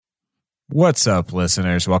What's up,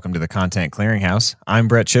 listeners? Welcome to the Content Clearinghouse. I'm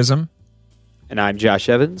Brett Chisholm. And I'm Josh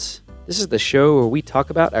Evans. This is the show where we talk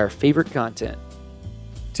about our favorite content.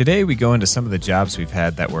 Today, we go into some of the jobs we've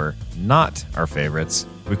had that were not our favorites.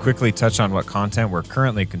 We quickly touch on what content we're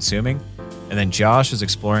currently consuming. And then Josh is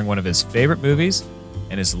exploring one of his favorite movies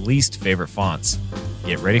and his least favorite fonts.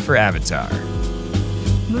 Get ready for Avatar.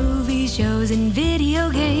 Movies, shows, and video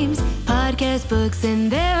games, podcast, books, and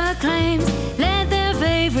their acclaims. Let their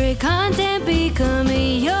favorite content become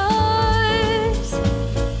yours.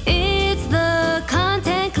 It's the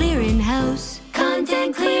Content Clearinghouse.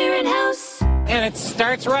 Content Clearinghouse. And it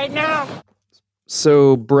starts right now.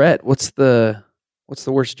 So, Brett, what's the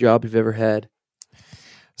worst job you've ever had?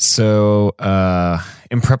 So,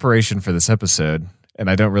 in preparation for this episode, and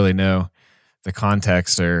I don't really know the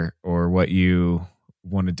context or what you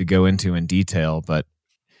wanted to go into in detail, but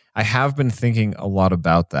I have been thinking a lot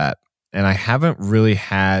about that, and I haven't really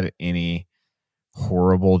had any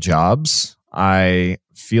horrible jobs. I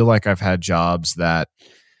feel like I've had jobs that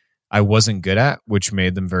I wasn't good at, which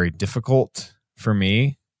made them very difficult for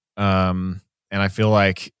me. And I feel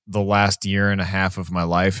like the last year and a half of my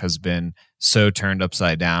life has been so turned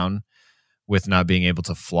upside down with not being able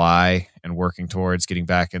to fly and working towards getting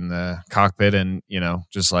back in the cockpit and,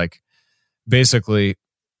 just like basically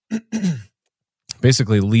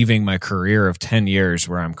leaving my career of 10 years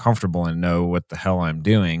where I'm comfortable and know what the hell I'm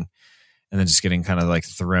doing, and then just getting kind of like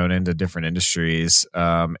thrown into different industries.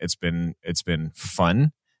 It's been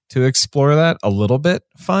fun to explore that, a little bit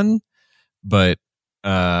fun, but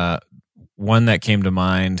one that came to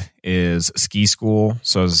mind is ski school.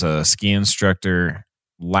 So I was a ski instructor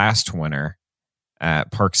last winter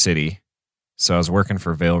at Park City. So I was working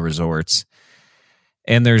for Vail Resorts.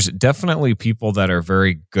 And there's definitely people that are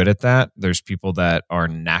very good at that. There's people that are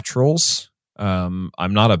naturals. I'm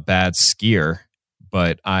not a bad skier,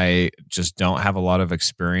 but I just don't have a lot of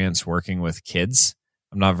experience working with kids.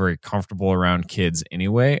 I'm not very comfortable around kids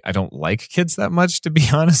anyway. I don't like kids that much, to be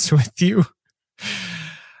honest with you.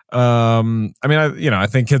 I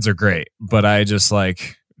think kids are great, but I just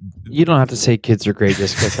like... You don't have to say kids are great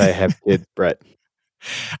just because I have kids, Brett.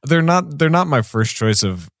 They're not my first choice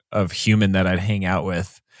of human that I'd hang out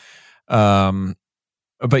with. But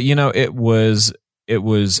it was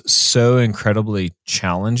so incredibly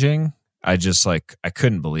challenging. I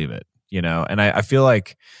couldn't believe it, and I feel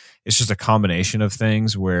like it's just a combination of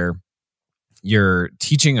things where you're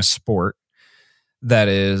teaching a sport that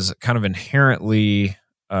is kind of inherently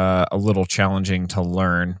a little challenging to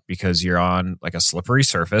learn because you're on like a slippery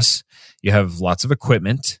surface. You have lots of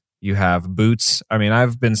equipment. You have boots. I mean,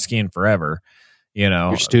 I've been skiing forever.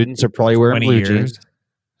 Your students are probably wearing blue jeans.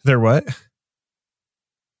 They're what?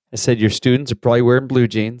 I said your students are probably wearing blue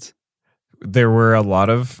jeans. There were a lot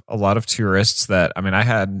of tourists that, I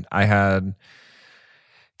had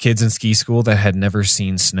kids in ski school that had never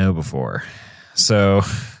seen snow before. So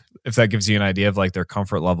if that gives you an idea of like their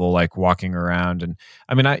comfort level, like walking around, and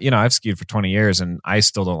I've skied for 20 years and I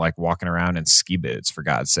still don't like walking around in ski boots, for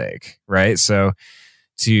God's sake. Right. So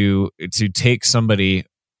to take somebody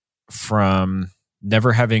from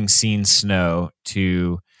never having seen snow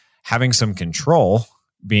to having some control,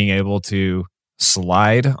 being able to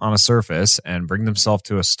slide on a surface and bring themselves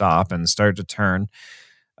to a stop and start to turn.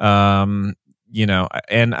 And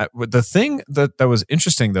the thing that was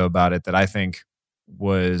interesting though about it that I think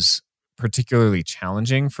was particularly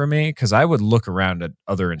challenging for me, because I would look around at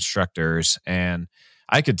other instructors and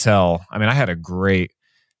I could tell, I had a great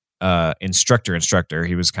instructor.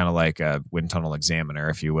 He was kind of like a wind tunnel examiner,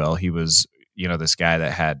 if you will. He was, this guy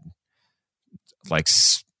that had like,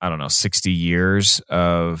 60 years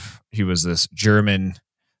he was this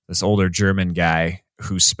older German guy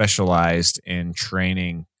who specialized in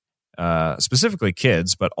training specifically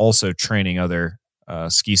kids, but also training other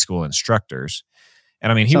ski school instructors.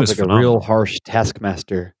 And he was like phenomenal. A real harsh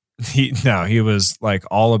taskmaster. He was like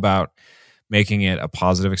all about making it a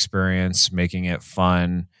positive experience, making it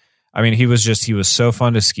fun. He was so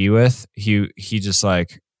fun to ski with. He just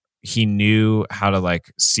like, he knew how to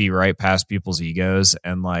like see right past people's egos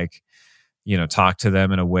and like, talk to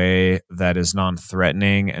them in a way that is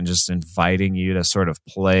non-threatening and just inviting you to sort of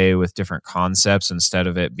play with different concepts instead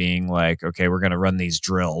of it being like, okay, we're going to run these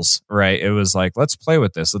drills, right? It was like, let's play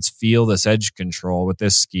with this. Let's feel this edge control with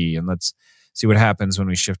this ski and let's see what happens when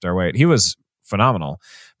we shift our weight. He was phenomenal.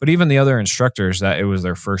 But even the other instructors that it was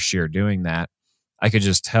their first year doing that, I could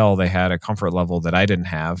just tell they had a comfort level that I didn't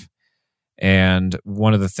have. And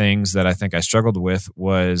one of the things that I think I struggled with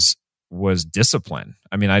was discipline.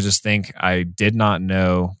 I just think I did not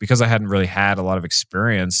know, because I hadn't really had a lot of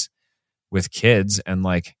experience with kids and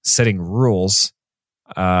like setting rules.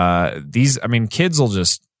 Kids will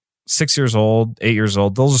just 6 years old, 8 years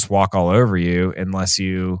old, they'll just walk all over you unless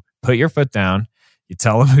you put your foot down, you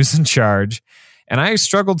tell them who's in charge. And I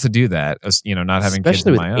struggled to do that, not having kids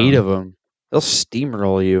especially of with my own. 8 of them. They'll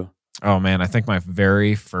steamroll you. Oh man, I think my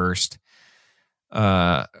very first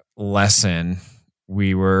lesson,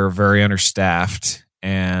 we were very understaffed,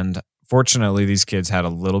 and fortunately these kids had a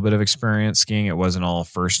little bit of experience skiing. It wasn't all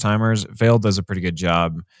first timers. Vail does a pretty good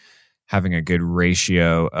job having a good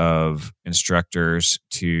ratio of instructors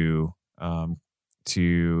to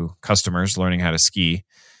customers learning how to ski.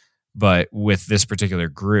 But with this particular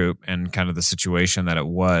group and kind of the situation that it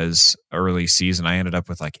was early season, I ended up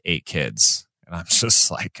with like 8 kids. And I'm just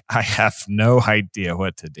like, I have no idea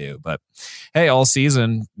what to do. But hey, all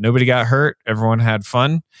season, nobody got hurt. Everyone had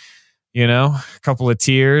fun. A couple of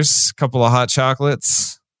tears, a couple of hot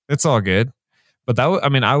chocolates. It's all good. But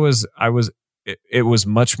it was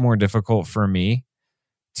much more difficult for me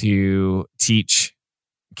to teach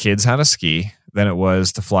kids how to ski than it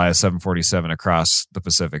was to fly a 747 across the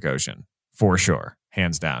Pacific Ocean, for sure,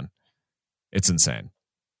 hands down. It's insane.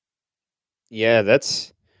 Yeah,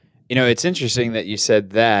 that's, it's interesting that you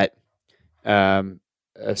said that, a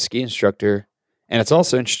ski instructor, and it's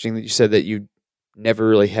also interesting that you said that you never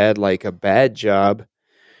really had like a bad job,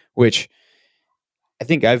 which I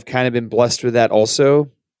think I've kind of been blessed with that also.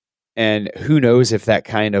 And who knows if that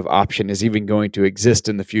kind of option is even going to exist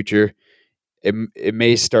in the future. It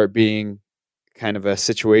may start being kind of a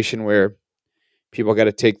situation where people got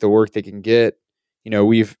to take the work they can get.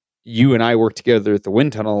 You and I work together at the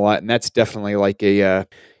wind tunnel a lot, and that's definitely like a,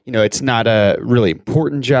 it's not a really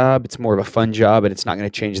important job. It's more of a fun job, and it's not going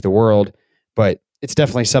to change the world, but it's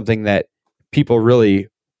definitely something that people really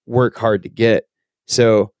work hard to get.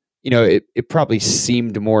 So, it probably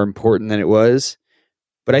seemed more important than it was,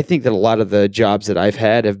 but I think that a lot of the jobs that I've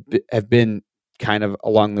had have been kind of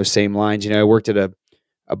along those same lines. I worked at a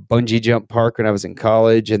bungee jump park when I was in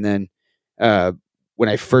college. And then when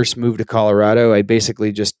I first moved to Colorado, I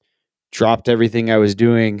basically just dropped everything I was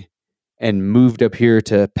doing and moved up here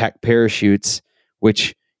to pack parachutes,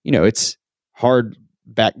 which, it's hard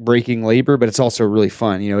back-breaking labor, but it's also really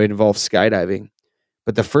fun. It involves skydiving.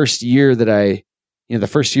 But the first year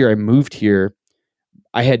I moved here,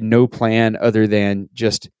 I had no plan other than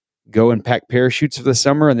just go and pack parachutes for the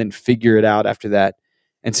summer and then figure it out after that.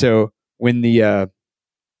 And so when the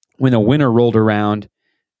winter rolled around,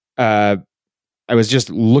 I was just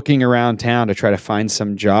looking around town to try to find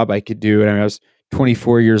some job I could do. And I was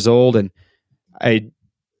 24 years old, and I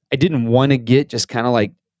didn't want to get just kind of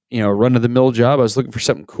like, run of the mill job. I was looking for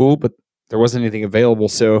something cool, but there wasn't anything available.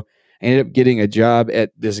 So I ended up getting a job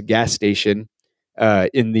at this gas station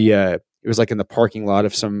it was like in the parking lot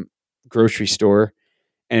of some grocery store.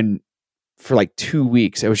 And for like 2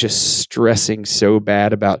 weeks, I was just stressing so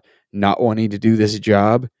bad about not wanting to do this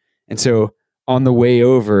job. And so on the way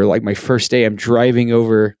over, like my first day, I'm driving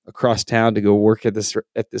over across town to go work at this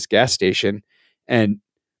gas station. And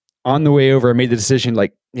on the way over, I made the decision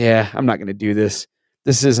like, yeah, I'm not going to do this.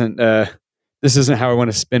 This isn't how I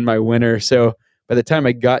want to spend my winter. So by the time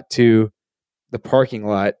I got to the parking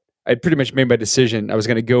lot, I'd pretty much made my decision. I was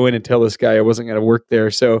going to go in and tell this guy I wasn't going to work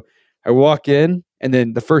there. So I walk in, and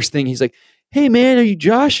then the first thing he's like, "Hey man, are you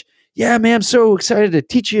Josh? Yeah, man, I'm so excited to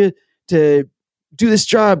teach you to do this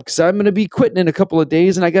job because I'm going to be quitting in a couple of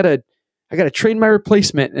days, and I gotta train my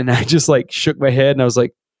replacement." And I just like shook my head, and I was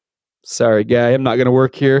like, "Sorry, guy, I'm not going to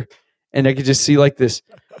work here." And I could just see like this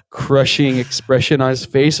crushing expression on his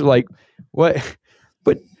face of like, "What?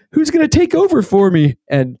 But who's going to take over for me?"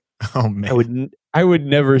 And oh man, I would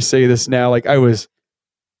never say this now. Like I was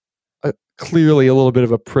clearly a little bit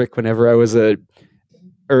of a prick whenever I was in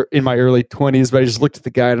my early 20s, but I just looked at the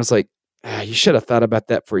guy and I was like, you should have thought about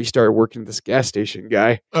that before you started working at this gas station,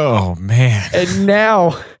 guy. Oh man. And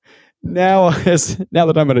now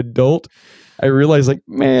that I'm an adult, I realize like,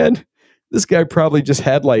 man, this guy probably just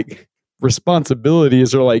had like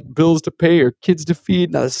responsibilities or like bills to pay or kids to feed.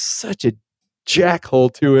 And I was such a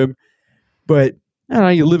jackhole to him. But I don't know,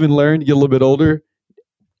 you live and learn, you get a little bit older.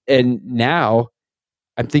 And now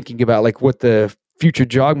I'm thinking about like what the future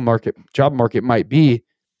job market might be.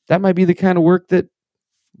 That might be the kind of work that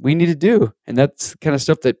we need to do. And that's the kind of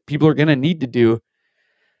stuff that people are going to need to do.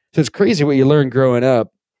 So it's crazy what you learn growing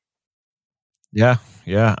up. Yeah.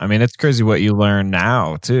 Yeah. I mean, it's crazy what you learn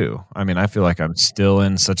now too. I mean, I feel like I'm still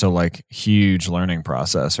in such a like huge learning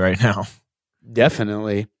process right now.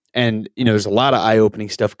 Definitely. And, there's a lot of eye-opening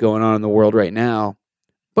stuff going on in the world right now.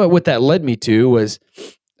 But what that led me to was,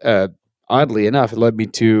 oddly enough, it led me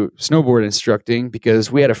to snowboard instructing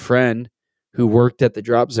because we had a friend who worked at the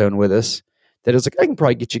drop zone with us that it was like, I can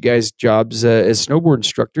probably get you guys jobs as snowboard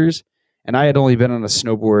instructors. And I had only been on a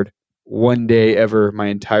snowboard one day ever my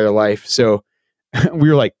entire life. So we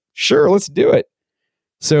were like, sure, let's do it.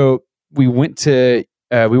 So we went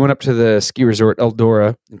up to the ski resort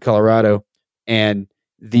Eldora in Colorado, and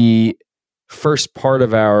the first part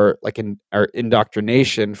of our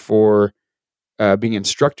indoctrination for being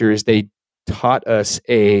instructors, they taught us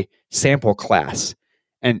a sample class,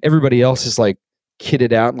 and everybody else is like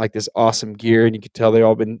kitted out in like this awesome gear, and you could tell they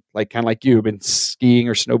all been like kind of like you, been skiing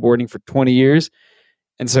or snowboarding for 20 years.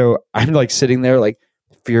 And so I'm like sitting there like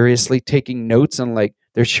furiously taking notes on like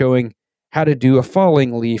they're showing how to do a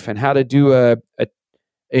falling leaf and how to do a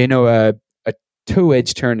toe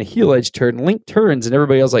edge turn, a heel edge turn, link turns, and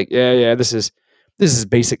everybody else like, yeah, this is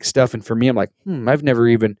basic stuff. And for me, I'm like, I've never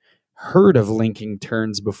even heard of linking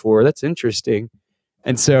turns before. That's interesting.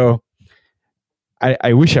 And so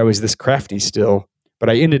I wish I was this crafty still, but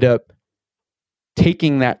I ended up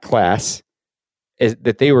taking that class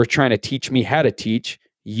that they were trying to teach me how to teach,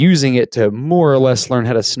 using it to more or less learn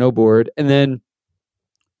how to snowboard. And then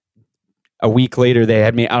a week later, they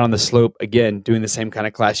had me out on the slope again, doing the same kind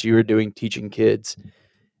of class you were doing, teaching kids.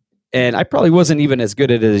 And I probably wasn't even as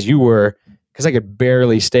good at it as you were, because I could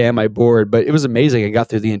barely stay on my board, but it was amazing. I got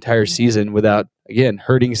through the entire season without, again,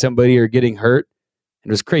 hurting somebody or getting hurt. And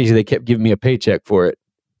it was crazy. They kept giving me a paycheck for it.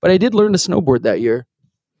 But I did learn to snowboard that year.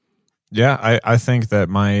 Yeah, I think that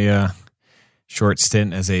my short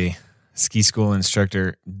stint as a ski school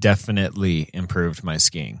instructor definitely improved my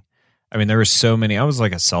skiing. I mean, there were so many, I was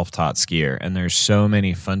like a self-taught skier, and there's so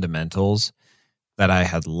many fundamentals that I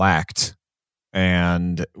had lacked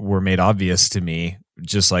and were made obvious to me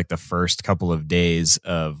just like the first couple of days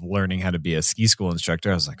of learning how to be a ski school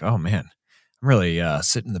instructor. I was like, oh man, I'm really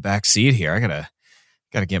sitting in the back seat here. I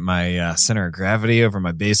gotta get my center of gravity over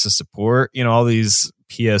my base of support. You know, all these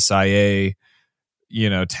PSIA,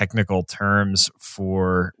 technical terms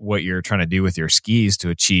for what you're trying to do with your skis to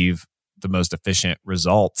achieve the most efficient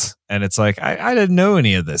result. And it's like, I didn't know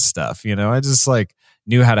any of this stuff. I just like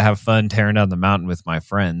knew how to have fun tearing down the mountain with my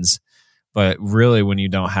friends. But really, when you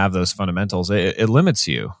don't have those fundamentals, it limits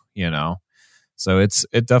you, So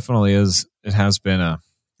it definitely is. It has been a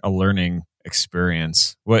learning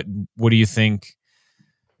experience. What do you think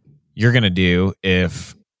you're going to do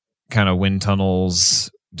if kind of wind tunnels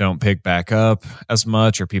don't pick back up as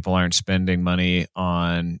much, or people aren't spending money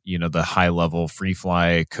on, the high level free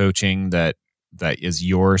fly coaching that is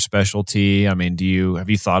your specialty? I mean, have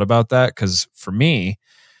you thought about that? Because for me,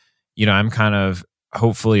 I'm kind of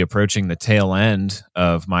hopefully approaching the tail end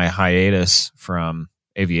of my hiatus from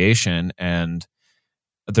aviation, and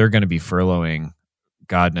they're going to be furloughing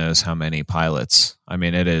God knows how many pilots. I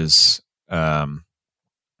mean, it is,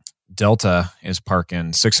 Delta is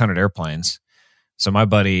parking 600 airplanes. So my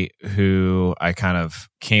buddy, who I kind of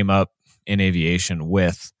came up in aviation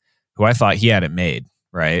with, who I thought he had it made,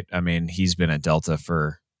 right? I mean, he's been at Delta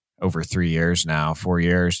for over 3 years now, 4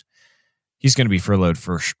 years. He's going to be furloughed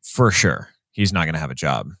for sure. He's not going to have a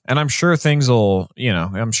job. And I'm sure things will,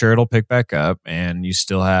 I'm sure it'll pick back up, and you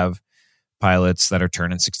still have pilots that are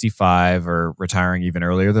turning 65 or retiring even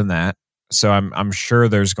earlier than that. So I'm sure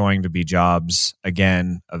there's going to be jobs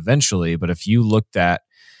again eventually. But if you looked at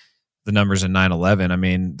the numbers in 9/11, I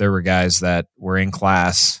mean, there were guys that were in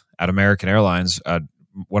class at American Airlines.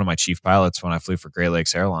 One of my chief pilots when I flew for Great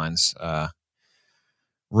Lakes Airlines,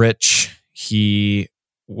 Rich, he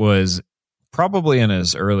was probably in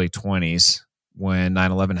his early 20s when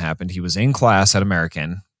 9/11 happened. He was in class at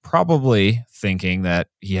American, probably thinking that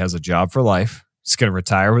he has a job for life. He's going to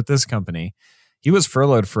retire with this company. He was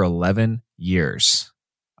furloughed for 11 years.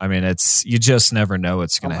 I mean, you just never know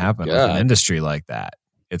what's going to happen with an industry like that.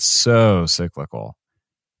 It's so cyclical.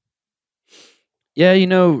 Yeah,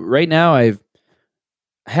 right now I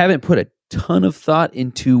haven't put a ton of thought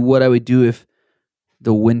into what I would do if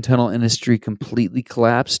the wind tunnel industry completely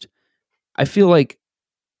collapsed. I feel like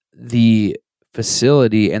the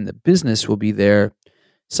facility and the business will be there.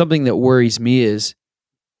 Something that worries me is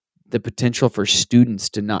the potential for students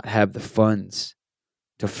to not have the funds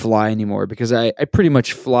to fly anymore, because I pretty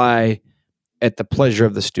much fly at the pleasure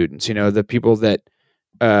of the students, the people that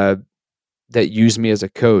use me as a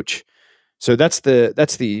coach. So that's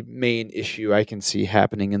the main issue I can see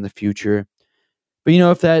happening in the future. But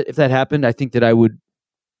if that happened, I think that I would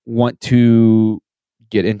want to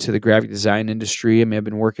get into the graphic design industry. I mean, I've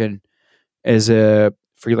been working as a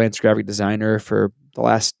freelance graphic designer for the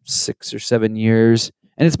last 6 or 7 years,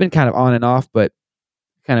 and it's been kind of on and off, but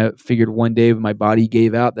kind of figured one day when my body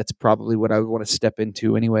gave out, that's probably what I would want to step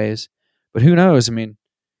into anyways. But who knows? I mean,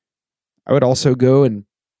 I would also go and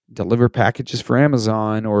deliver packages for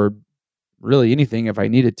Amazon, or really anything if I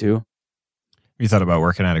needed to. You thought about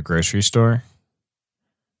working at a grocery store?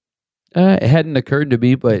 It hadn't occurred to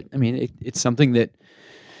me, but I mean, it's something that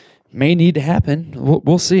may need to happen.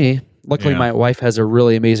 We'll see. Luckily, Yeah. my wife has a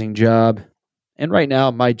really amazing job. And right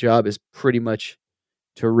now, my job is pretty much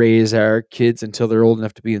to raise our kids until they're old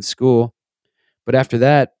enough to be in school. But after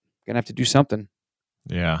that, I'm going to have to do something.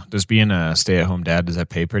 Yeah. Does being a stay-at-home dad, does that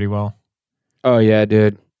pay pretty well? Oh, yeah,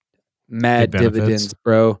 dude. Mad Good benefits? dividends,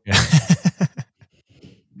 bro. Yeah.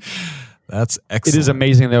 That's excellent. It is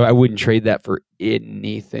amazing, though. I wouldn't trade that for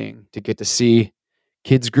anything to get to see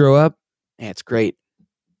kids grow up. Man, it's great.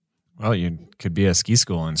 Well, you could be a ski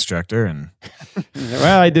school instructor, and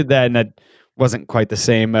Well, I did that, and that wasn't quite the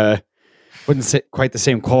same. Quite the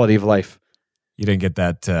same quality of life. you didn't get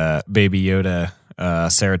that Baby Yoda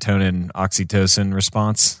serotonin oxytocin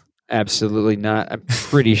response. Absolutely not. I'm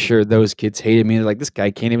pretty sure those kids hated me. They're like, this guy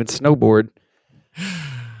can't even snowboard.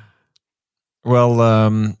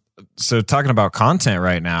 Well, so talking about content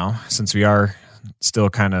right now, since we are still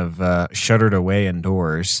kind of shuttered away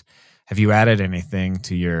indoors, have you added anything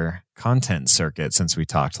to your content circuit since we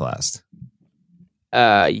talked last?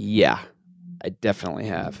 Yeah, I definitely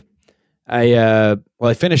have.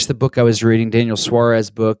 I finished the book I was reading, Daniel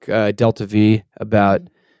Suarez's book, Delta V, about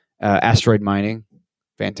asteroid mining.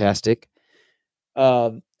 Fantastic.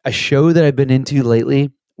 A show that I've been into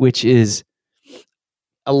lately, which is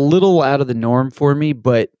a little out of the norm for me,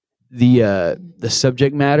 but the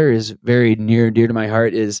subject matter is very near and dear to my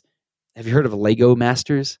heart. Have you heard of Lego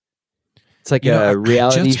Masters? It's like a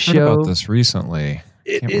reality I just show. heard about this recently.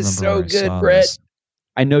 It Can't is remember so where I good, saw Brett. this.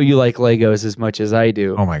 I know you like Legos as much as I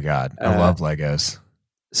do. Oh my God. I love Legos.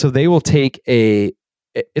 So they will take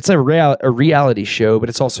it's a reality show, but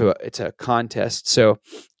it's a contest. So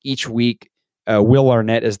each week, Will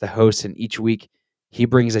Arnett is the host, and each week he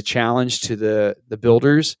brings a challenge to the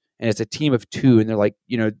builders, and it's a team of two, and they're like,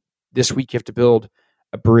 this week you have to build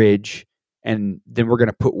a bridge, and then we're going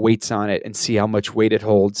to put weights on it and see how much weight it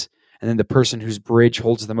holds, and then the person whose bridge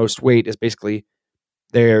holds the most weight is basically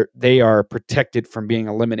they are protected from being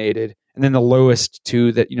eliminated, and then the lowest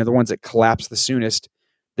two, that the ones that collapse the soonest,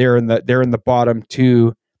 they're in the bottom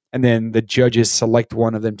two, and then the judges select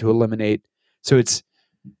one of them to eliminate. So it's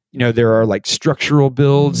there are like structural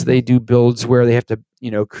builds. They do builds where they have to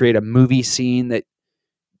create a movie scene that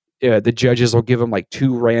the judges will give them like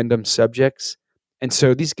two random subjects, and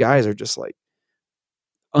so these guys are just like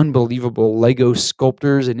unbelievable Lego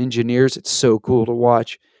sculptors and engineers. It's so cool to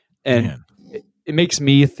watch, and it makes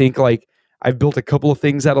me think like I've built a couple of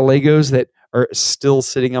things out of Legos that are still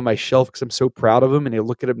sitting on my shelf because I'm so proud of them. And you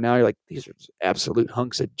look at them now, you're like, these are absolute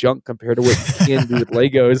hunks of junk compared to what you can do with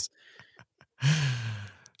Legos.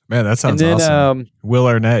 Man, that sounds awesome. Will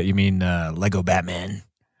Arnett, you mean Lego Batman?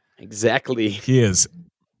 Exactly. He is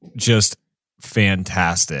just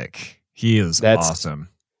fantastic. He is awesome.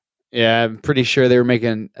 Yeah, I'm pretty sure it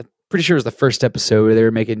was the first episode where they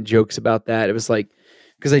were making jokes about that. It was like,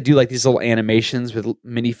 because I do like these little animations with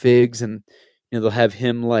minifigs, and they'll have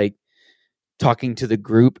him like talking to the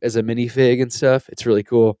group as a minifig and stuff. It's really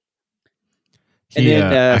cool.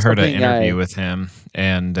 I heard an interview with him,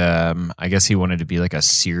 and I guess he wanted to be like a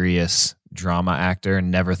serious drama actor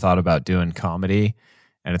and never thought about doing comedy.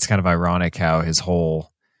 And it's kind of ironic how his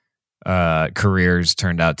whole careers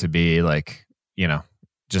turned out to be like,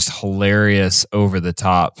 just hilarious, over the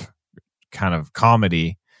top kind of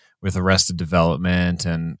comedy with Arrested Development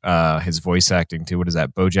and his voice acting too. What is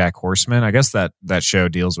that, BoJack Horseman? I guess that show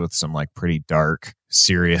deals with some like pretty dark,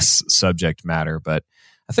 serious subject matter, but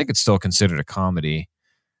I think it's still considered a comedy.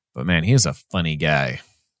 But man, he is a funny guy.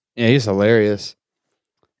 Yeah, he's hilarious.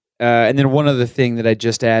 And then one other thing that I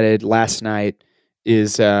just added last night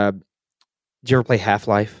is, did you ever play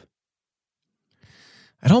Half-Life?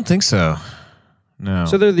 I don't think so. No.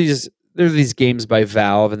 So there are these games by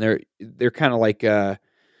Valve, and they're kind of like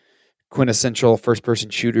quintessential first-person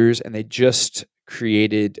shooters, and they just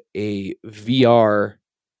created a VR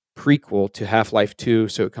prequel to Half-Life 2,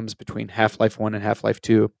 so it comes between Half-Life 1 and Half-Life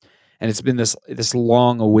 2, and it's been this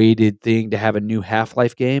long-awaited thing to have a new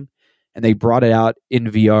Half-Life game, and they brought it out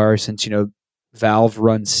in VR since, Valve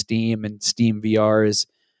runs Steam, and Steam VR is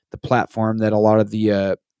the platform that a lot of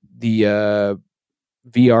the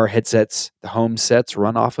VR headsets, the home sets,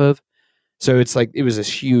 run off of. So it's like, it was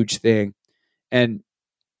this huge thing, and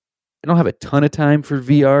I don't have a ton of time for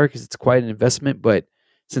VR because it's quite an investment, but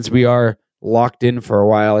since we are locked in for a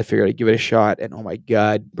while, I figured I'd give it a shot. And oh my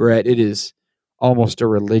God, Brett, it is almost a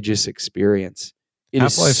religious experience. It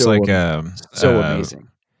Half-Life's is so like so amazing.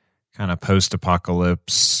 Kind of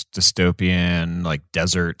post-apocalypse, dystopian, like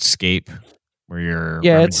desert scape where you're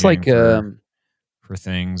it's like for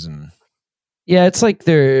things. And Yeah, it's like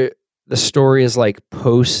the story is like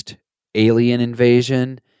post alien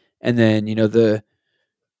invasion, and then I'm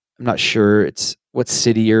not sure it's what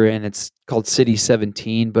city you're in. It's called City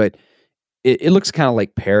 17, but it looks kind of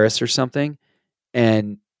like Paris or something.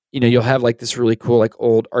 And you'll have like this really cool like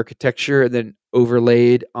old architecture, and then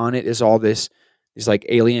overlaid on it is all these like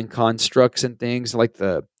alien constructs and things, like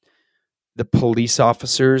the police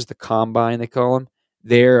officers, the Combine they call them.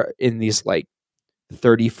 They're in these like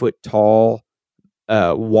 30-foot tall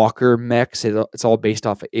walker mechs. It's all based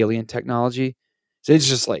off of alien technology. So it's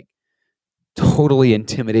just like totally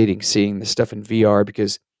intimidating seeing this stuff in VR,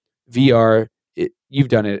 because VR, you've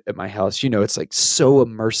done it at my house. It's like so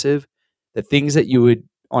immersive. The things that you would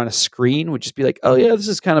on a screen would just be like, oh yeah, this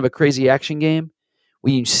is kind of a crazy action game.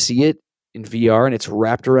 When you see it in VR and it's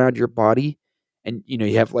wrapped around your body, and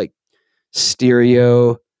you have like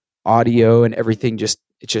stereo, audio, and everything,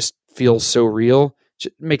 it just feels so real.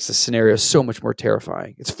 It makes the scenario so much more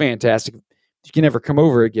terrifying. It's fantastic. If you can ever come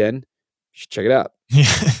over again, you should check it out.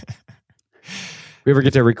 If we ever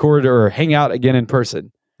get to record or hang out again in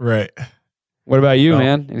person. Right. What about you,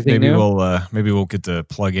 man? Anything maybe new? Maybe we'll get to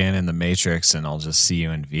plug in the Matrix, and I'll just see you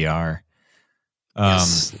in VR.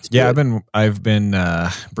 Yes, yeah, I've been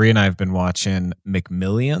Bree and I have been watching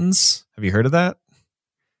McMillions. Have you heard of that?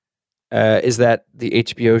 Is that the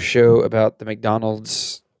HBO show about the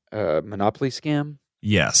McDonald's Monopoly scam?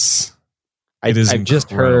 Yes. I've just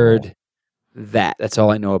heard that. That's all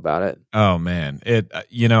I know about it. Oh man.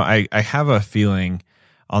 I have a feeling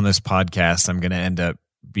on this podcast I'm going to end up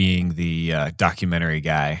being the documentary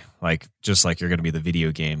guy, just like you're going to be the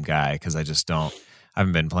video game guy, because I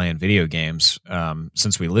haven't been playing video games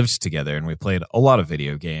since we lived together, and we played a lot of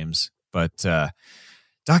video games, but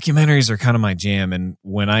documentaries are kind of my jam. And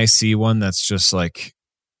when I see one that's just like,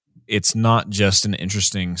 it's not just an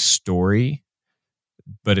interesting story,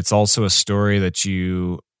 but it's also a story that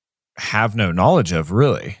you have no knowledge of,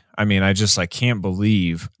 really. I mean, I can't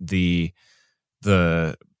believe the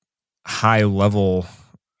high level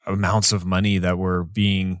amounts of money that were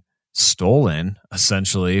being stolen,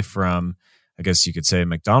 essentially, from, I guess you could say,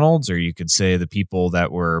 McDonald's, or you could say the people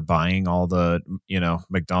that were buying all the,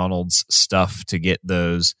 McDonald's stuff to get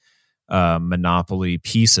those Monopoly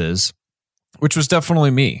pieces, which was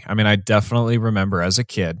definitely me. I mean, I definitely remember as a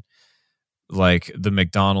kid, like the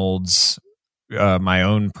McDonald's, my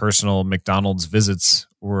own personal McDonald's visits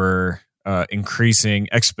were increasing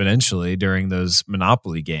exponentially during those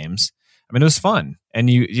Monopoly games. I mean, it was fun. And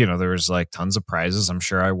there was like tons of prizes. I'm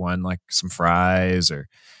sure I won like some fries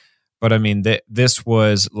but I mean, this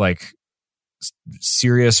was like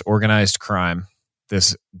serious organized crime.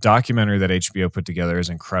 This documentary that HBO put together is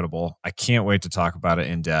incredible. I can't wait to talk about it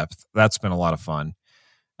in depth. That's been a lot of fun.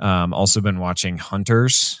 Also been watching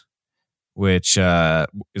Hunters, which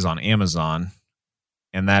is on Amazon.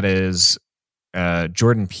 And that is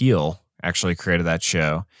Jordan Peele actually created that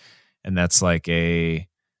show. And that's like when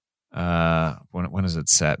is it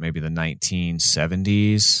set? Maybe the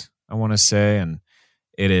 1970s, I want to say. And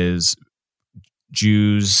it is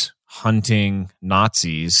Jews hunting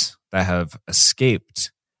Nazis that have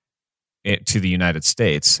escaped to the United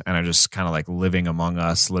States and are just kind of like living among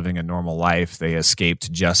us, living a normal life. They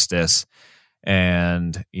escaped justice,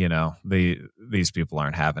 and these people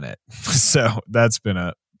aren't having it. So that's been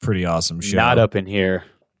a pretty awesome show. Not up in here.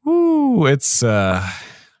 Ooh, it's got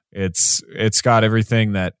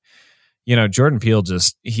everything that Jordan Peele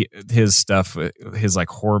his stuff, his like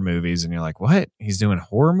horror movies, and you're like, what? He's doing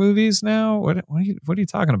horror movies now? What are you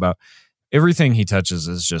talking about? Everything he touches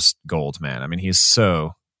is just gold, man. I mean, he's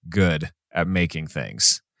so good at making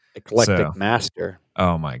things. Eclectic master.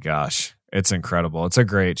 Oh my gosh. It's incredible. It's a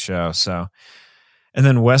great show. So, and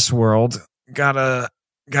then Westworld, gotta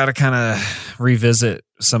kind of revisit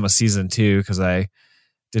some of season 2, because I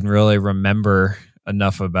didn't really remember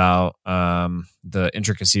enough about the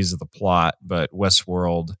intricacies of the plot. But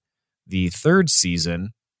Westworld, the 3rd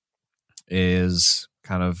season, is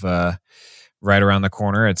kind of right around the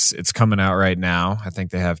corner. It's coming out right now. I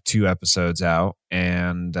think they have 2 episodes out,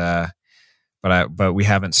 and but we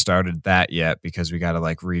haven't started that yet because we got to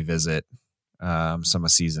like revisit some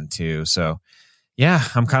of season 2. So yeah,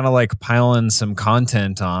 I'm kind of like piling some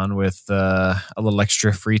content on with a little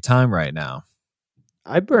extra free time right now.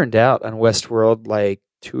 I burned out on Westworld like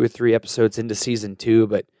 2 or 3 episodes into season 2,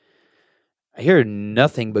 but I hear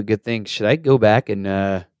nothing but good things. Should I go back and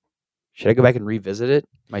revisit it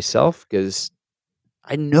myself? Because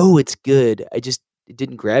I know it's good. It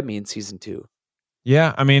didn't grab me in season 2.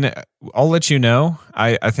 Yeah, I mean, I'll let you know.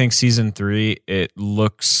 I think season 3, it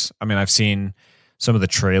looks, I mean, I've seen some of the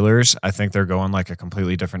trailers, I think they're going like a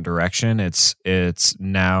completely different direction. It's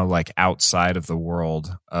now like outside of the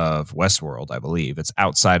world of Westworld, I believe. It's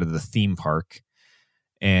outside of the theme park,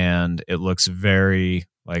 and it looks very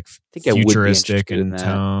like futuristic in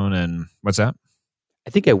tone. And what's that?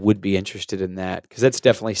 I think I would be interested in that, because that's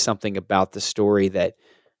definitely something about the story that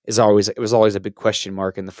it was always a big question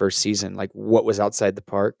mark in the first season, like what was outside the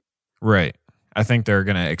park. Right. I think they're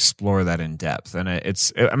going to explore that in depth, and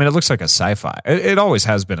it looks like a sci-fi. It always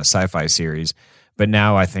has been a sci-fi series, but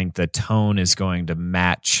now I think the tone is going to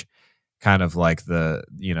match kind of like the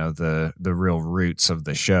real roots of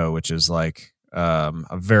the show, which is like a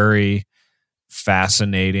very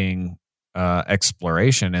fascinating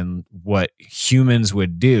exploration in what humans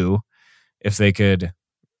would do if they could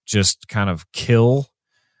just kind of kill,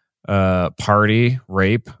 party,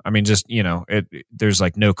 rape. I mean, just, there's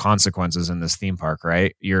like no consequences in this theme park,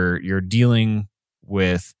 right? You're dealing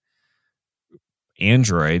with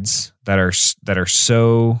androids that are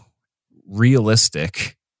so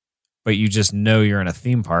realistic, but you just know you're in a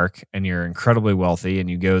theme park and you're incredibly wealthy, and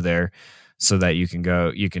you go there so that you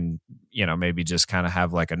can maybe just kind of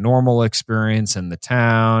have like a normal experience in the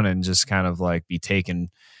town and just kind of like be taken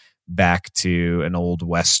back to an old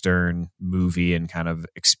Western movie and kind of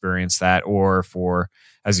experience that. Or for,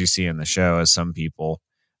 as you see in the show, as some people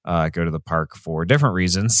go to the park for different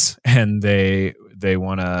reasons, and they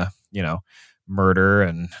want to, murder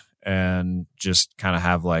and just kind of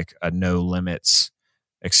have like a no limits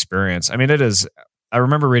experience. I mean, it is, I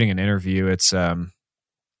remember reading an interview. It's either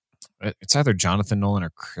Jonathan Nolan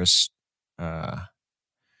or Chris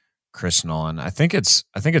Nolan. I think it's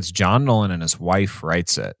John Nolan and his wife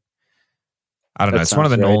writes it. I don't know. It's one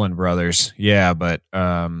of the Nolan brothers. Yeah, but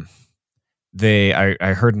I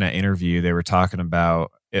heard in that interview they were talking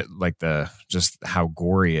about it, like just how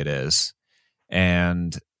gory it is,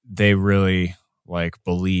 and they really like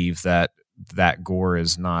believe that gore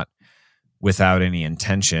is not without any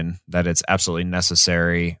intention, that it's absolutely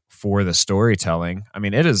necessary for the storytelling. I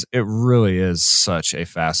mean, it really is such a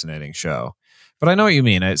fascinating show. But I know what you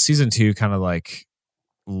mean. Season 2 kind of like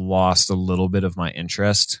lost a little bit of my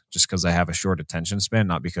interest just because I have a short attention span,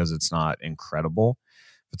 not because it's not incredible,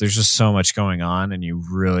 but there's just so much going on and you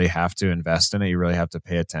really have to invest in it. You really have to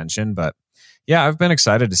pay attention. But yeah, I've been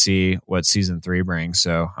excited to see what season 3 brings.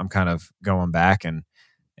 So I'm kind of going back and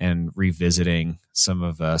revisiting some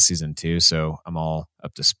of season 2. So I'm all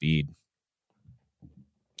up to speed.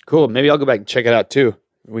 Cool. Maybe I'll go back and check it out too.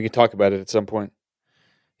 We can talk about it at some point.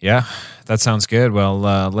 Yeah, that sounds good. Well,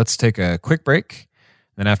 let's take a quick break.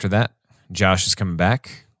 Then after that, Josh is coming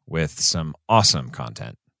back with some awesome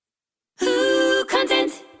content. Ooh,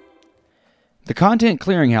 content. The Content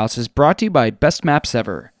Clearinghouse is brought to you by Best Maps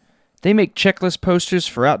Ever. They make checklist posters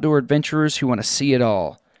for outdoor adventurers who want to see it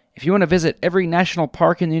all. If you want to visit every national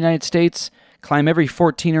park in the United States, climb every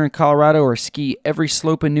 14er in Colorado, or ski every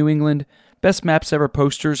slope in New England, Best Maps Ever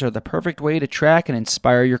posters are the perfect way to track and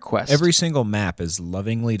inspire your quest. Every single map is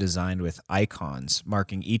lovingly designed with icons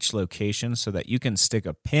marking each location so that you can stick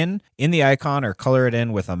a pin in the icon or color it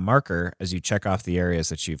in with a marker as you check off the areas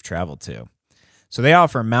that you've traveled to. So they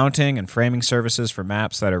offer mounting and framing services for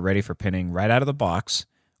maps that are ready for pinning right out of the box,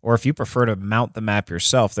 or if you prefer to mount the map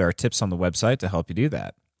yourself, there are tips on the website to help you do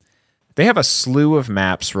that. They have a slew of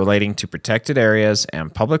maps relating to protected areas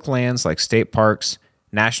and public lands like state parks,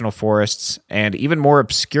 national forests, and even more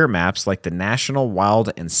obscure maps like the National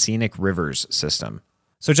Wild and Scenic Rivers system.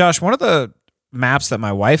 So Josh, one of the maps that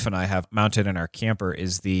my wife and I have mounted in our camper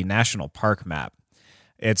is the national park map.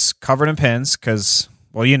 It's covered in pins because,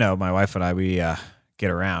 well, my wife and I, we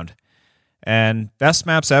get around. And Best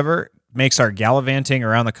Maps Ever makes our gallivanting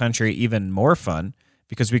around the country even more fun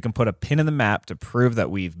because we can put a pin in the map to prove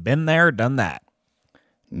that we've been there, done that.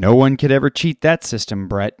 No one could ever cheat that system,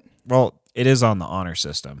 Brett. Well, it is on the honor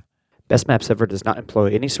system. Best Maps Ever does not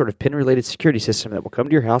employ any sort of pin-related security system that will come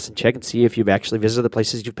to your house and check and see if you've actually visited the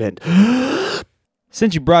places you've pinned.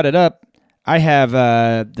 Since you brought it up, I have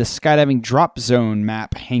the skydiving drop zone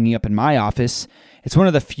map hanging up in my office. It's one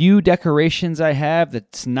of the few decorations I have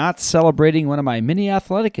that's not celebrating one of my many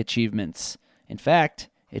athletic achievements. In fact,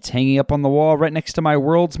 it's hanging up on the wall right next to my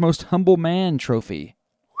World's Most Humble Man trophy.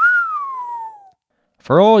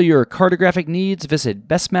 For all your cartographic needs, visit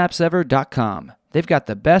bestmapsever.com. They've got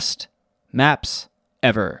the best maps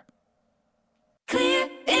ever. Clear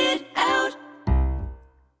it out.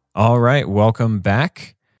 All right, welcome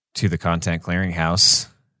back to the Content Clearinghouse.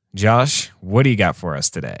 Josh, what do you got for us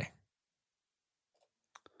today?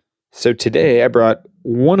 So today I brought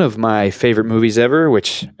one of my favorite movies ever,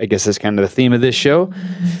 which I guess is kind of the theme of this show.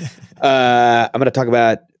 I'm going to talk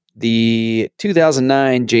about the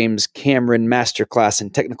 2009 James Cameron masterclass in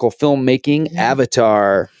technical filmmaking,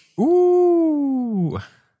 Avatar. Ooh.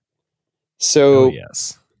 So Oh,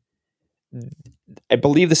 yes. I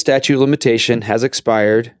believe the statute of limitation has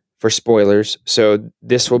expired for spoilers, so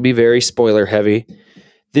this will be very spoiler heavy.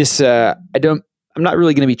 I'm not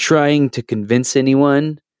really going to be trying to convince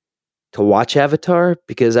anyone to watch Avatar,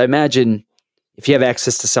 because I imagine if you have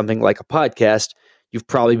access to something like a podcast, you've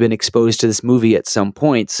probably been exposed to this movie at some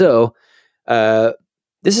point. So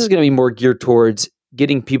this is going to be more geared towards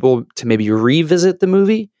getting people to maybe revisit the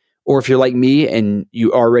movie, or if you're like me and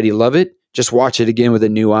you already love it, just watch it again with a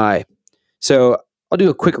new eye. So I'll do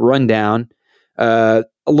a quick rundown, a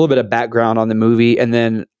little bit of background on the movie, and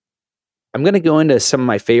then I'm going to go into some of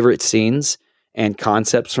my favorite scenes and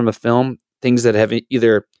concepts from a film, things that have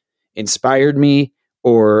either inspired me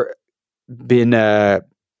or been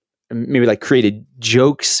maybe like created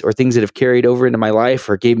jokes or things that have carried over into my life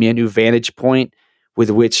or gave me a new vantage point with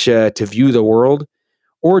which to view the world,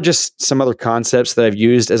 or just some other concepts that I've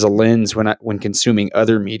used as a lens when consuming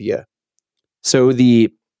other media. So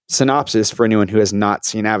the synopsis for anyone who has not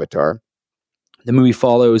seen Avatar: the movie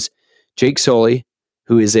follows Jake Sully,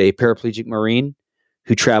 who is a paraplegic Marine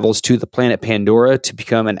who travels to the planet Pandora to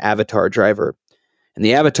become an Avatar driver. And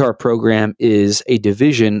the Avatar program is a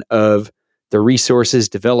division of the Resources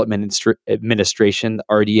Development Administration, the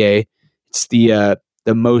RDA. It's the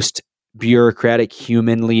most bureaucratic,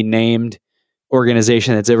 humanly named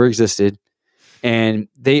organization that's ever existed. And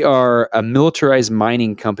they are a militarized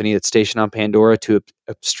mining company that's stationed on Pandora to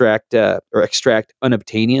extract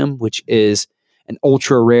unobtainium, which is an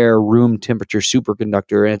ultra rare room temperature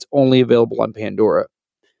superconductor, and it's only available on Pandora.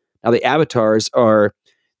 Now, the avatars are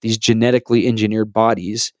these genetically engineered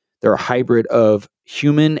bodies. They're a hybrid of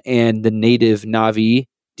human and the native Na'vi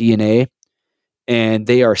DNA, and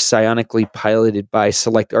they are psionically piloted by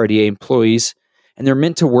select RDA employees, and they're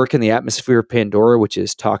meant to work in the atmosphere of Pandora, which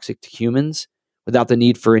is toxic to humans, without the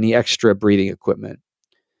need for any extra breathing equipment.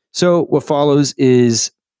 So what follows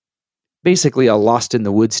is basically a Lost in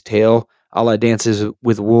the Woods tale, a la Dances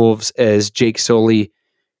with Wolves, as Jake Sully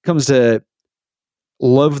comes to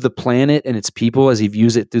love the planet and its people as he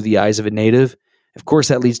views it through the eyes of a native. Of course,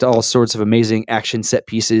 that leads to all sorts of amazing action set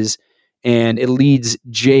pieces, and it leads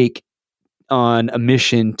Jake on a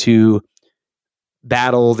mission to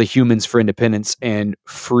battle the humans for independence and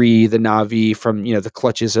free the Na'vi from, the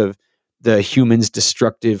clutches of the humans'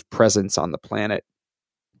 destructive presence on the planet.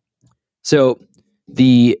 So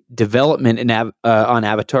the development on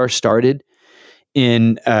Avatar started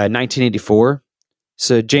in 1984.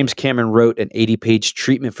 So James Cameron wrote an 80-page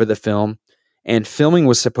treatment for the film, and filming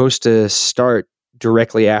was supposed to start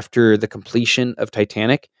directly after the completion of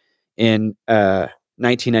Titanic in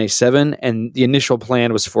 1997, and the initial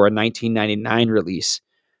plan was for a 1999 release.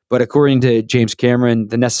 But according to James Cameron,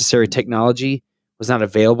 the necessary technology was not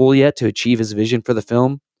available yet to achieve his vision for the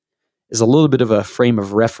film. As a little bit of a frame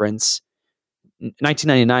of reference,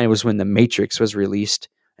 1999 was when The Matrix was released,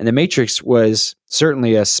 and The Matrix was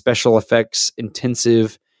certainly a special effects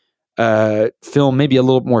intensive film, maybe a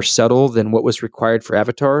little more subtle than what was required for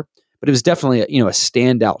Avatar, but it was definitely a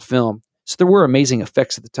standout film. So there were amazing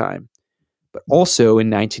effects at the time. But also in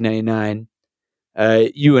 1999,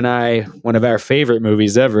 you and I, one of our favorite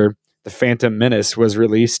movies ever, The Phantom Menace, was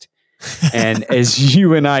released. And as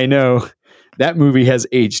you and I know, that movie has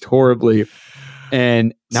aged horribly.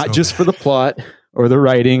 And not so just bad for the plot or the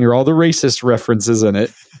writing or all the racist references in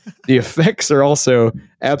it. The effects are also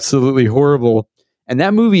absolutely horrible. And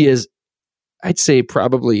that movie is, I'd say,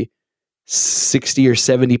 probably 60 or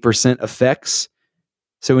 70% effects.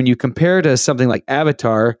 So when you compare to something like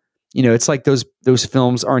Avatar, it's like those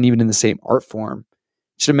films aren't even in the same art form.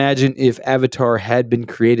 Just imagine if Avatar had been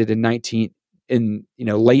created in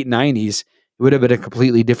late 90s, it would have been a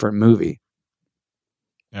completely different movie.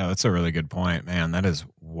 Yeah, that's a really good point, man. That is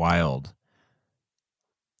wild.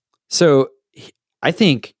 So I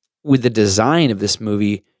think with the design of this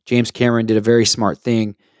movie, James Cameron did a very smart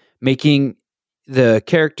thing, making the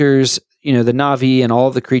characters, the Na'vi and all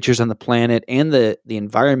of the creatures on the planet and the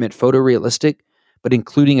environment photorealistic, but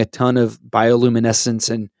including a ton of bioluminescence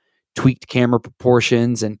and tweaked camera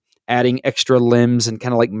proportions and adding extra limbs and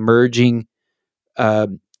kind of like merging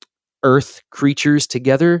Earth creatures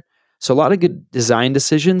together. So a lot of good design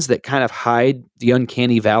decisions that kind of hide the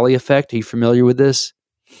uncanny valley effect. Are you familiar with this?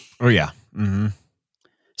 Oh, yeah. Mm-hmm.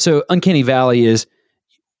 So uncanny valley is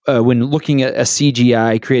when looking at a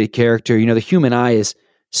CGI created character, the human eye is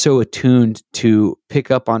so attuned to pick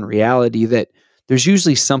up on reality that there's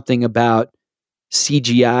usually something about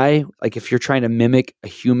CGI, like if you're trying to mimic a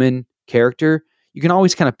human character, you can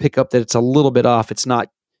always kind of pick up that it's a little bit off. It's not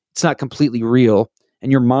it's not completely real.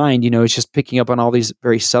 And your mind, is just picking up on all these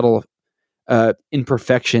very subtle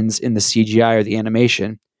imperfections in the CGI or the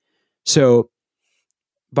animation. So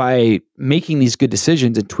by making these good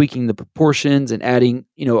decisions and tweaking the proportions and adding,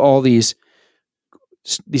 all these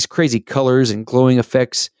crazy colors and glowing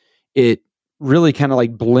effects, it really kind of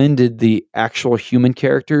like blended the actual human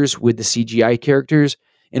characters with the CGI characters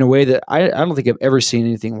in a way that I don't think I've ever seen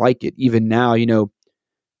anything like it. Even now,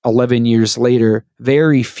 11 years later,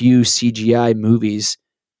 very few CGI movies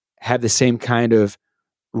have the same kind of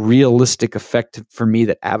realistic effect for me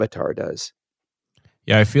that Avatar does.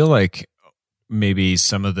 Yeah, I feel like maybe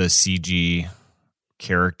some of the CG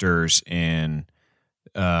characters in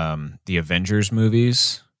the Avengers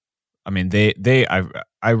movies, I mean, I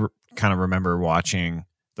kind of remember watching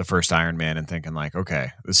the first Iron Man and thinking like,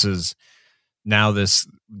 okay, these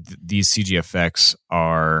CG effects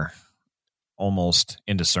are almost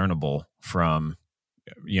indiscernible from,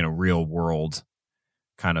 real world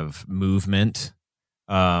kind of movement.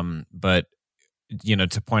 But,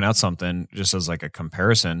 to point out something just as like a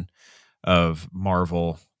comparison of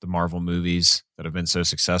the Marvel movies that have been so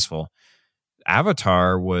successful,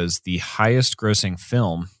 Avatar was the highest grossing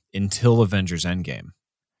film until Avengers Endgame.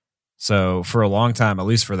 So for a long time, at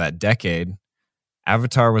least for that decade,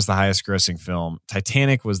 Avatar was the highest grossing film.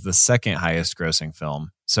 Titanic was the second highest grossing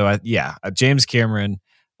film. So James Cameron,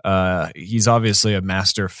 he's obviously a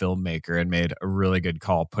master filmmaker and made a really good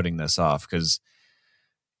call putting this off, because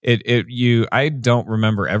I don't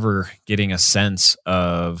remember ever getting a sense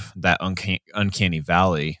of that uncanny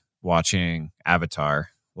valley watching Avatar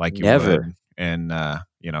like you would in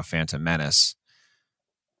Phantom Menace.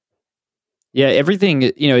 Yeah, everything,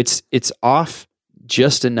 it's off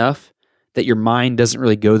just enough that your mind doesn't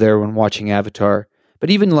really go there when watching Avatar. But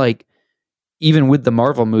even with the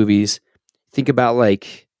Marvel movies, think about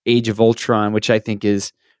like Age of Ultron, which I think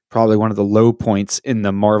is probably one of the low points in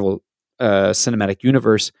the Marvel cinematic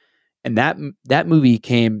universe. And that movie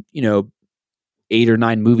came, 8 or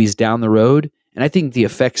 9 movies down the road. And I think the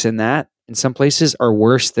effects in that, in some places, are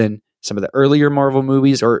worse than some of the earlier Marvel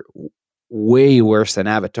movies, or way worse than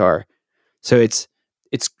Avatar. So I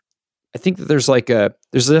think that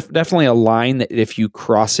there's definitely a line that if you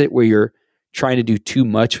cross it where you're trying to do too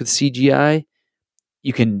much with CGI,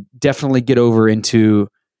 you can definitely get over into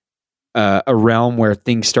a realm where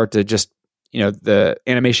things start to just, the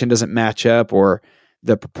animation doesn't match up or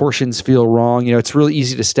the proportions feel wrong. It's really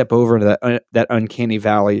easy to step over into that uncanny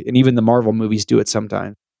valley, and even the Marvel movies do it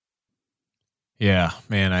sometimes. Yeah,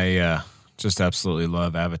 man, I just absolutely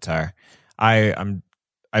love Avatar. I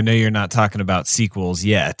know you're not talking about sequels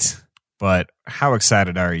yet, but how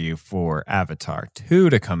excited are you for Avatar 2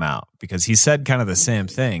 to come out? Because he said kind of the same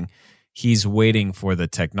thing. He's waiting for the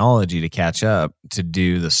technology to catch up to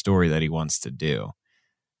do the story that he wants to do.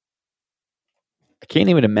 I can't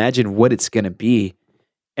even imagine what it's going to be.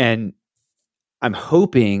 And I'm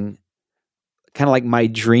hoping, kind of like my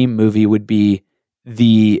dream movie would be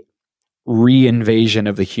the re-invasion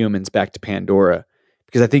of the humans back to Pandora.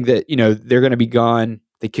 Because I think that, they're going to be gone.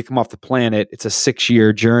 They kick them off the planet. It's a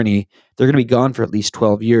 6-year journey. They're going to be gone for at least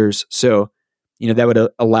 12 years. So, that would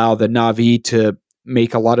allow the Na'vi to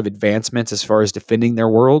make a lot of advancements as far as defending their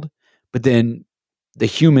world. But then the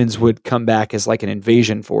humans would come back as like an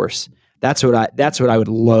invasion force. That's what I would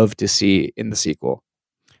love to see in the sequel.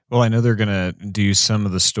 Well, I know they're going to do some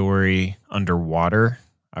of the story underwater.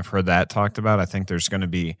 I've heard that talked about. I think there's going to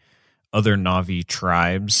be other Na'vi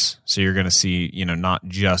tribes. So you're going to see, not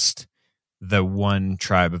just the one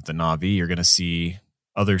tribe of the Na'vi. You're going to see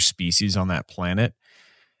other species on that planet.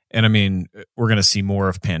 And I mean, we're going to see more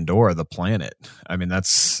of Pandora, the planet. I mean,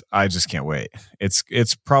 I just can't wait.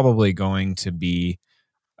 It's probably going to be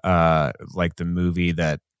like the movie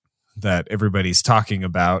that everybody's talking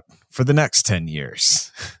about for the next 10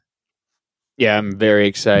 years. Yeah, I'm very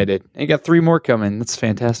excited. And you got 3 more coming. That's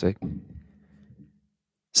fantastic.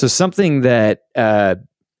 So something that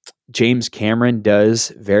James Cameron does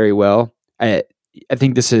very well, I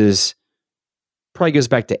think this is probably goes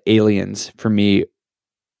back to Aliens for me.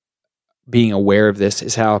 Being aware of this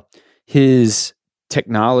is how his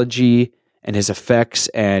technology and his effects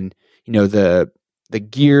and the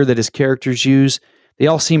gear that his characters use, they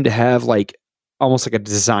all seem to have like almost like a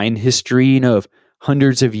design history, of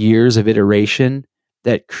hundreds of years of iteration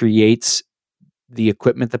that creates the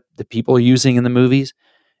equipment that the people are using in the movies.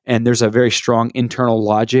 And there's a very strong internal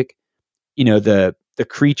logic. The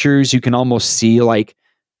creatures, you can almost see like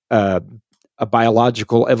a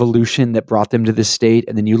biological evolution that brought them to this state.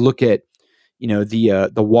 And then you look at,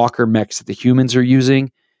 the walker mechs that the humans are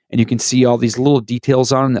using, and you can see all these little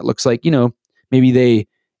details on them that looks like, maybe they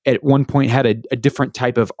at one point had a different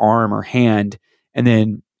type of arm or hand, and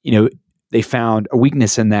then they found a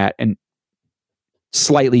weakness in that and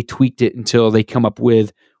slightly tweaked it until they come up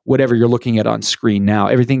with whatever you're looking at on screen now.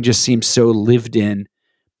 Everything just seems so lived in,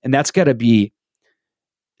 and that's got to be,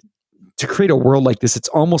 to create a world like this, it's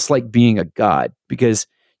almost like being a god, because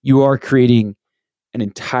you are creating an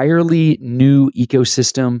entirely new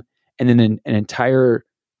ecosystem and then an entire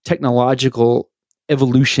technological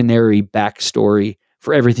evolutionary backstory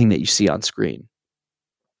for everything that you see on screen.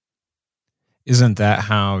 Isn't that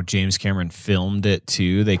how James Cameron filmed it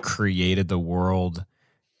too? They created the world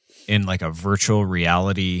in like a virtual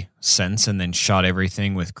reality sense and then shot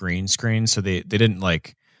everything with green screen. So they didn't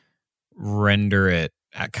like render it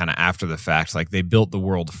kind of after the fact. Like they built the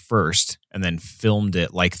world first and then filmed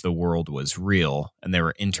it like the world was real, and they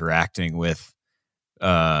were interacting with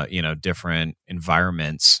different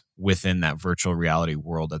environments within that virtual reality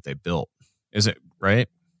world that they built. Is it right?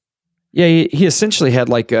 Yeah, he essentially had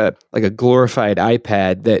like a glorified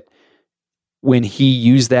iPad that when he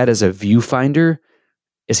used that as a viewfinder,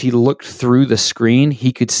 as he looked through the screen,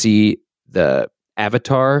 he could see the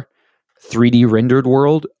Avatar 3D rendered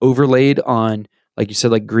world overlaid on, like you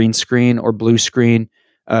said, like green screen or blue screen.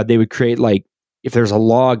 They would create, like, if there's a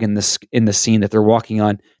log in the scene that they're walking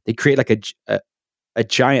on, they create like a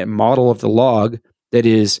giant model of the log that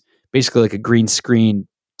is basically like a green screen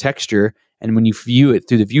texture. And when you view it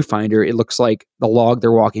through the viewfinder, it looks like the log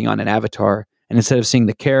they're walking on in Avatar. And instead of seeing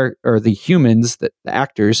the humans, the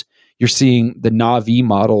actors, you're seeing the Na'vi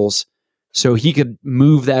models. So he could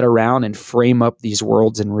move that around and frame up these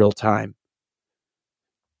worlds in real time.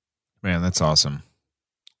 Man, that's awesome.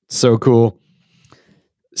 So cool.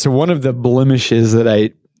 So one of the blemishes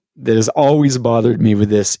that has always bothered me with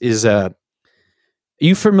this is, are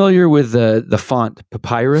you familiar with the font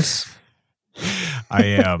Papyrus? I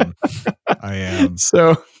am.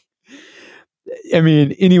 So, I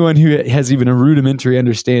mean, anyone who has even a rudimentary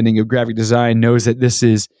understanding of graphic design knows that this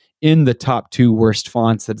is in the top 2 worst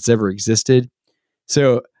fonts that's ever existed.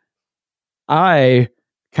 So I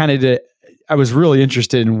was really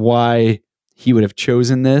interested in why he would have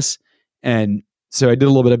chosen this. And so I did a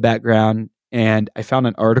little bit of background, and I found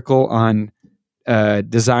an article on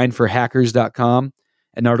designforhackers.com,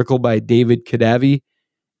 an article by David Kadavi.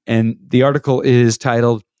 And the article is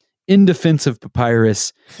titled, "In Defense of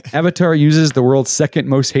Papyrus, Avatar uses the world's second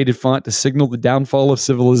most hated font to signal the downfall of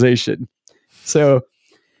civilization." So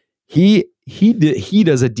he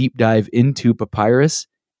does a deep dive into Papyrus,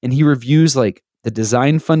 and he reviews like the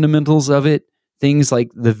design fundamentals of it, things like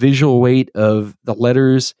the visual weight of the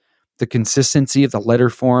letters, the consistency of the letter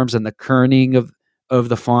forms, and the kerning of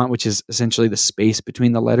the font, which is essentially the space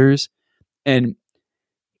between the letters. And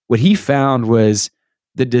what he found was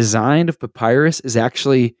the design of Papyrus is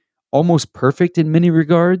actually almost perfect in many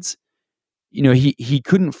regards. He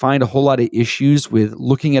couldn't find a whole lot of issues with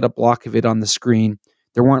looking at a block of it on the screen.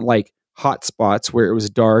 There weren't like hot spots where it was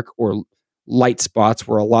dark or light spots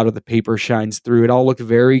where a lot of the paper shines through. It all looked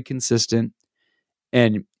very consistent.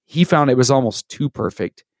 And he found it was almost too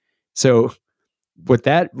perfect. So what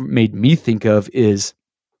that made me think of is,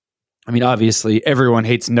 I mean, obviously everyone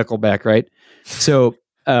hates Nickelback, right? So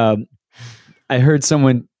I heard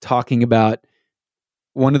someone talking about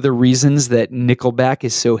one of the reasons that Nickelback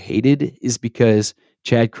is so hated is because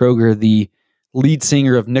Chad Kroeger, the lead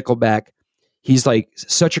singer of Nickelback, he's like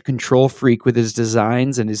such a control freak with his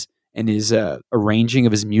designs and his arranging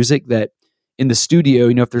of his music that in the studio,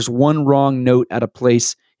 if there's one wrong note out of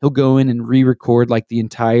place, he'll go in and re-record like the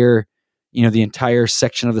entire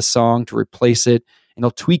section of the song to replace it, and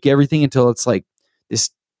he'll tweak everything until it's like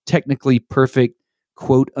this technically perfect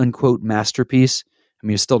quote unquote masterpiece. I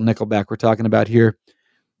mean, it's still Nickelback we're talking about here,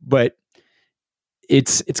 but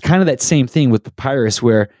it's kind of that same thing with Papyrus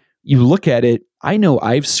where you look at it. I know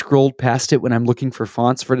I've scrolled past it when I'm looking for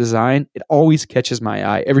fonts for design. It always catches my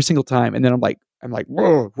eye every single time. And then I'm like,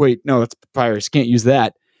 whoa, wait, no, that's Papyrus. Can't use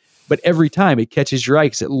that. But every time it catches your eye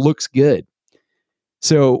because it looks good.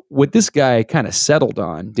 So what this guy kind of settled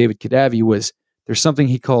on, David Kadavi, was there's something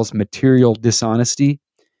he calls material dishonesty.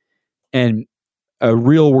 And a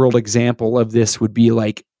real world example of this would be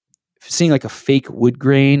like seeing like a fake wood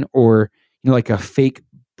grain or, like a fake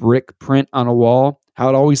brick print on a wall, how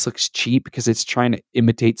it always looks cheap because it's trying to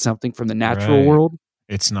imitate something from the natural world.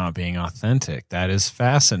 It's not being authentic. That is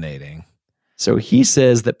fascinating. So he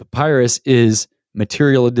says that Papyrus is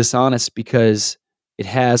material dishonest because it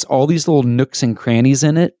has all these little nooks and crannies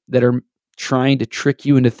in it that are trying to trick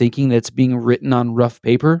you into thinking that it's being written on rough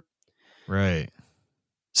paper. Right.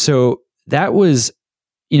 So that was,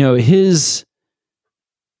 his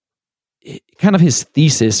kind of his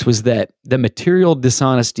thesis was that the material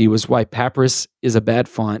dishonesty was why papyrus is a bad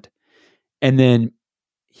font. And then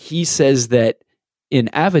he says that in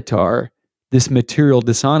Avatar, this material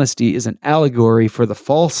dishonesty is an allegory for the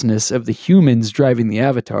falseness of the humans driving the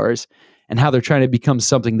avatars and how they're trying to become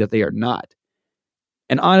something that they are not.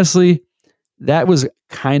 And honestly, that was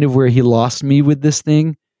kind of where he lost me with this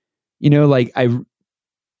thing.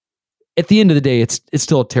 At the end of the day, it's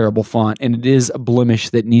still a terrible font, and it is a blemish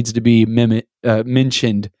that needs to be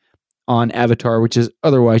mentioned on Avatar, which is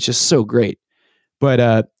otherwise just so great.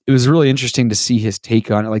 But it was really interesting to see his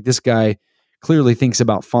take on it. Like, this guy clearly thinks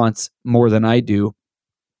about fonts more than I do.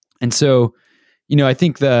 And so, I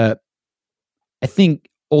think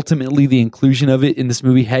ultimately the inclusion of it in this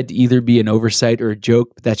movie had to either be an oversight or a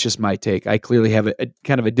joke, but that's just my take. I clearly have a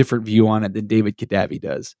kind of a different view on it than David Kadavi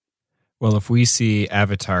does. Well, if we see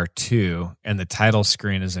Avatar 2 and the title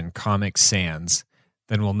screen is in Comic Sans,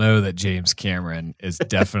 then we'll know that James Cameron is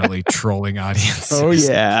definitely trolling audiences. Oh,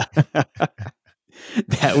 yeah.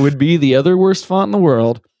 That would be the other worst font in the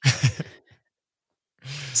world.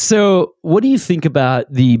 So, what do you think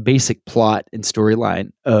about the basic plot and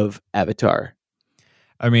storyline of Avatar?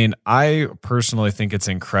 I mean, I personally think it's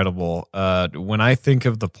incredible. When I think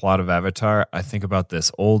of the plot of Avatar, I think about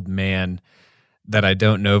this old man that I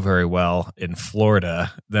don't know very well in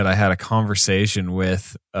Florida that I had a conversation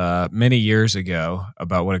with many years ago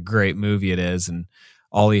about what a great movie it is. And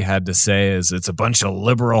all he had to say is it's a bunch of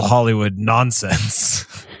liberal Hollywood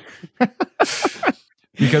nonsense.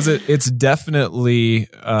 Because it's definitely,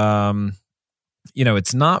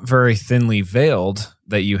 it's not very thinly veiled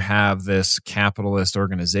that you have this capitalist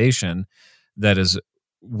organization that is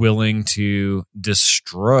willing to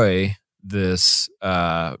destroy this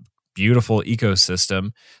beautiful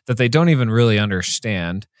ecosystem that they don't even really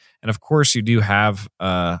understand. And of course, you do have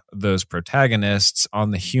those protagonists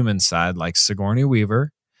on the human side, like Sigourney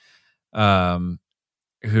Weaver,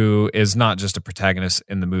 who is not just a protagonist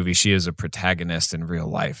in the movie. She is a protagonist in real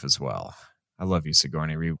life as well. I love you,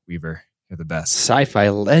 Sigourney Weaver. You're the best. Sci-fi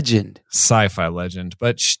legend.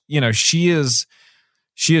 But she is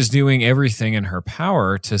doing everything in her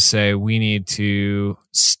power to say we need to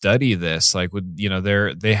study this. Like,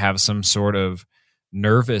 they have some sort of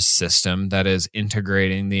nervous system that is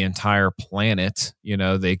integrating the entire planet.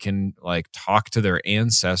 They can talk to their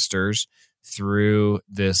ancestors through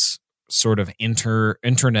this sort of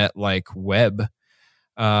internet like web.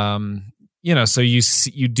 So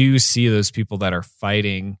you do see those people that are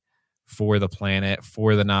fighting for the planet,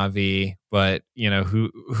 for the Na'vi, but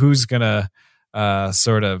who's gonna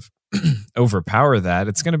sort of overpower that?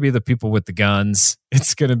 It's going to be the people with the guns.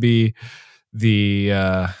 It's going to be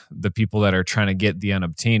the people that are trying to get the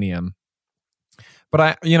unobtainium.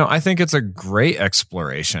 But I think it's a great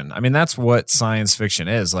exploration. I mean, that's what science fiction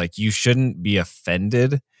is. Like, you shouldn't be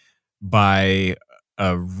offended by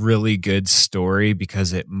a really good story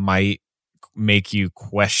because it might make you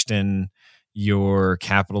question your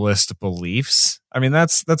capitalist beliefs. I mean,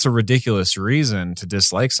 that's a ridiculous reason to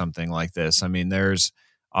dislike something like this. I mean, there's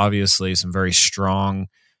obviously some very strong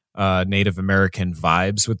Native American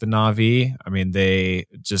vibes with the Na'vi. I mean, they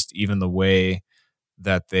just, even the way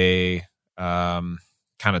that they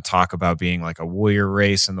kind of talk about being like a warrior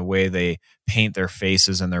race and the way they paint their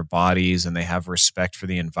faces and their bodies, and they have respect for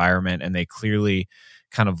the environment, and they clearly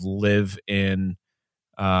kind of live in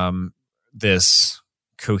this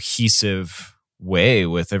cohesive way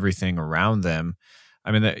with everything around them.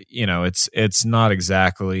 I mean, it's not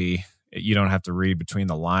exactly, you don't have to read between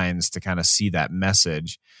the lines to kind of see that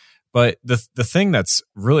message. But the thing that's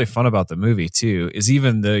really fun about the movie too is,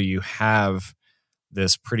 even though you have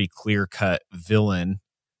this pretty clear-cut villain,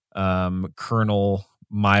 Colonel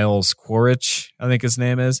Miles Quaritch, I think his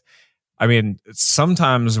name is. I mean,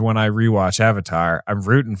 sometimes when I rewatch Avatar, I'm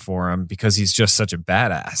rooting for him because he's just such a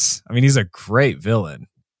badass. I mean, he's a great villain.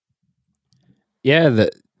 Yeah,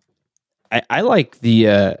 I like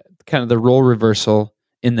the kind of the role reversal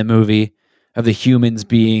in the movie of the humans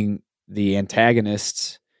being the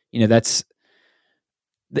antagonists. You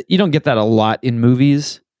don't get that a lot in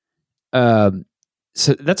movies. So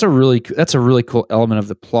that's a really cool element of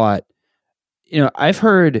the plot. I've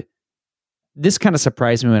heard this kind of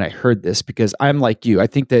surprised me when I heard this, because I'm like you. I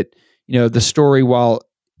think that, the story, while,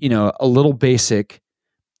 a little basic,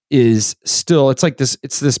 is still,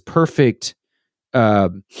 it's this perfect,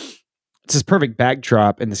 it's this perfect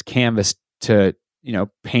backdrop and this canvas to,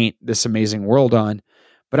 paint this amazing world on.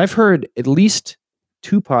 But I've heard at least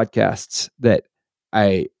 2 podcasts that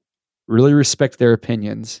I really respect their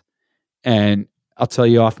opinions, and I'll tell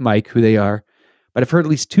you off mic who they are. But I've heard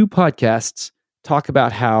at least 2 podcasts talk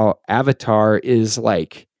about how Avatar is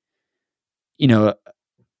like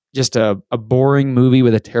just a boring movie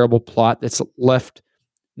with a terrible plot that's left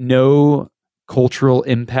no cultural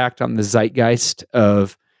impact on the zeitgeist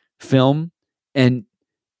of film. And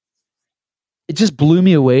it just blew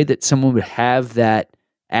me away that someone would have that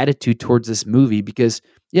attitude towards this movie because,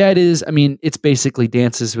 yeah, it is. I mean, it's basically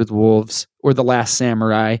Dances with Wolves or The Last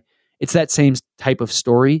Samurai. It's that same type of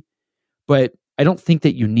story, but I don't think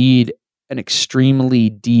that you need an extremely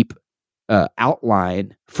deep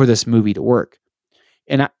outline for this movie to work.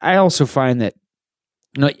 And I also find that,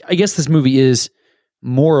 I guess this movie is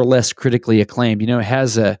more or less critically acclaimed. It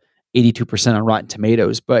has a 82% on Rotten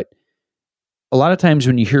Tomatoes, but a lot of times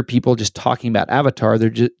when you hear people just talking about Avatar, they're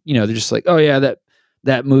just like, oh yeah,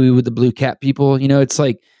 that movie with the blue cat people. It's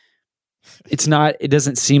like, it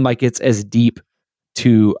doesn't seem like it's as deep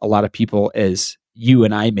to a lot of people as you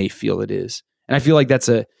and I may feel it is. And I feel like that's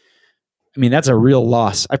a real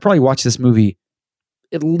loss. I probably watch this movie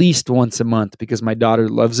at least once a month because my daughter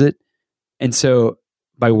loves it. And so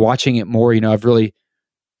by watching it more,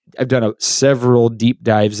 I've done several deep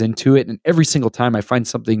dives into it. And every single time I find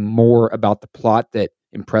something more about the plot that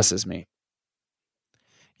impresses me.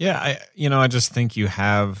 Yeah. I just think you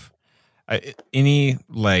have any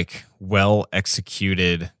like well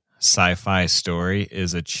executed sci-fi story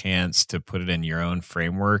is a chance to put it in your own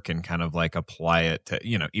framework and kind of like apply it to,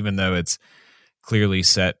 even though it's clearly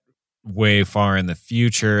set way far in the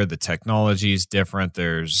future, the technology is different.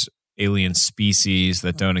 There's alien species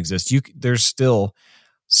that don't exist. There's still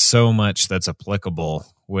so much that's applicable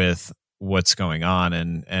with what's going on,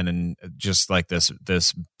 and just like this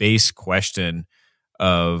base question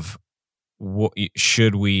of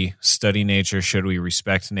should we study nature, should we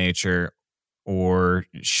respect nature, or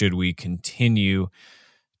should we continue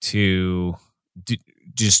to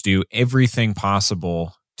just do everything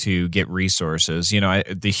possible to get resources?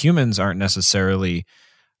 The humans aren't necessarily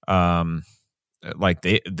like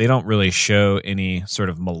they don't really show any sort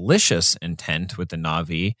of malicious intent with the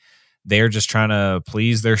Na'vi. They're just trying to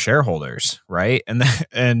please their shareholders, right?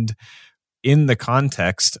 And in the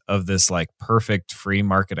context of this like perfect free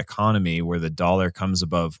market economy where the dollar comes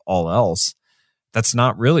above all else, that's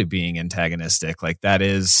not really being antagonistic. Like that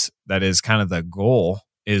is kind of the goal,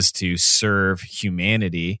 is to serve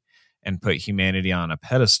humanity and put humanity on a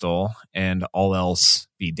pedestal and all else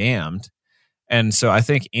be damned. And so I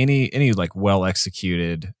think any like well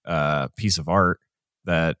executed piece of art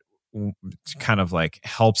that kind of like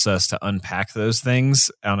helps us to unpack those things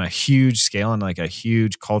on a huge scale and like a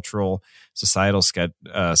huge cultural societal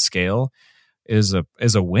scale is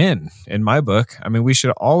a win in my book. I mean, we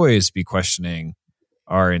should always be questioning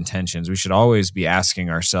our intentions. We should always be asking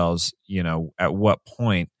ourselves, at what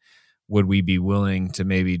point would we be willing to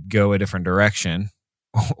maybe go a different direction,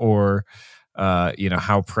 or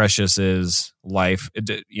how precious is life?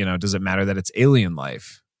 Does it matter that it's alien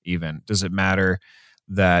life? Even does it matter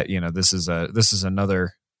that this is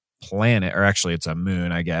another planet, or actually it's a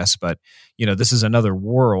moon, I guess, but this is another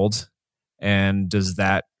world, and does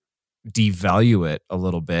that devalue it a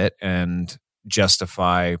little bit and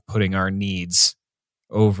justify putting our needs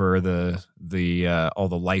over the all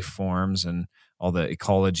the life forms and all the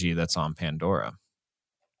ecology that's on Pandora?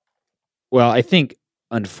 Well, I think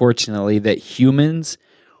unfortunately that humans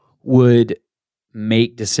would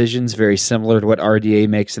make decisions very similar to what RDA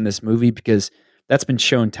makes in this movie, because that's been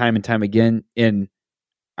shown time and time again in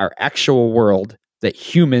our actual world that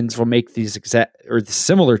humans will make these exact or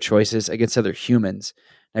similar choices against other humans.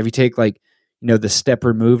 Now, if you take the step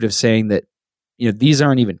removed of saying that, these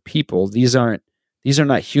aren't even people, these are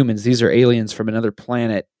not humans, these are aliens from another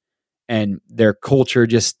planet, and their culture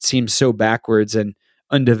just seems so backwards and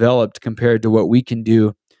undeveloped compared to what we can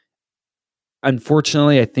do.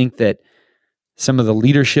 Unfortunately, I think that some of the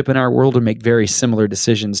leadership in our world will make very similar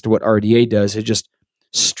decisions to what RDA does. It just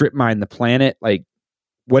strip mine the planet. Like,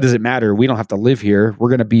 what does it matter? We don't have to live here. We're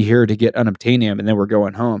going to be here to get unobtainium, and then we're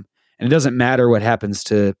going home. And it doesn't matter what happens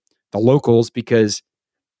to the locals, because,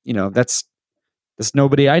 that's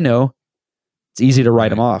nobody I know. It's easy to write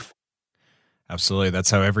them off. Absolutely.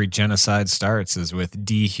 That's how every genocide starts, is with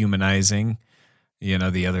dehumanizing,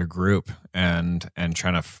 the other group and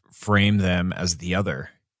trying to frame them as the other,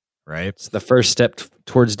 right? It's the first step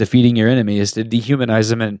towards defeating your enemy, is to dehumanize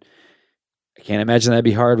them. And I can't imagine that'd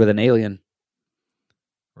be hard with an alien.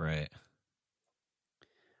 Right.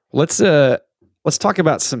 Let's talk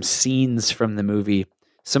about some scenes from the movie.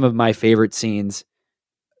 Some of my favorite scenes.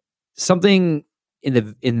 Something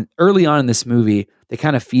in early on in this movie that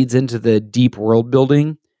kind of feeds into the deep world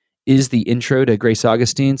building is the intro to Grace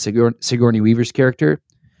Augustine, Sigourney Weaver's character.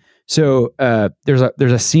 So there's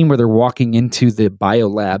a scene where they're walking into the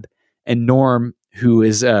biolab, and Norm, who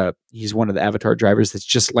is he's one of the Avatar drivers that's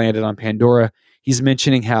just landed on Pandora. He's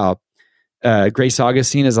mentioning how Grace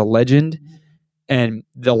Augustine is a legend, and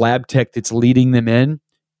the lab tech that's leading them in.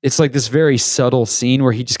 It's like this very subtle scene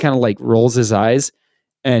where he just kind of like rolls his eyes,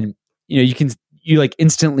 and you like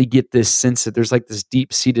instantly get this sense that there's like this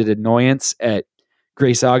deep seated annoyance at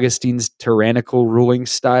Grace Augustine's tyrannical ruling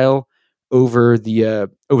style over the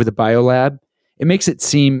biolab. It makes it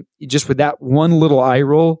seem, just with that one little eye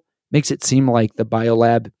roll, makes it seem like the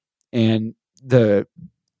biolab and the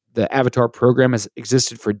Avatar program has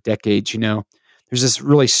existed for decades. There's this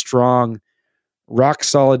really strong, rock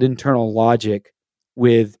solid internal logic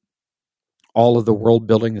with all of the world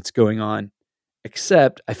building that's going on.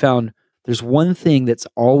 Except I found there's one thing that's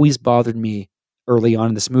always bothered me early on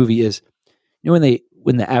in this movie is, when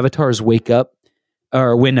the avatars wake up,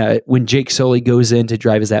 or when Jake Sully goes in to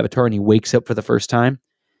drive his avatar and he wakes up for the first time,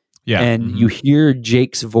 and you hear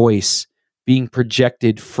Jake's voice being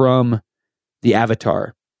projected from the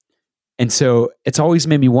avatar. And so it's always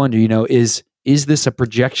made me wonder, is this a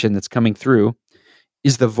projection that's coming through?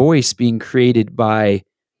 Is the voice being created by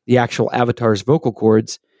the actual avatar's vocal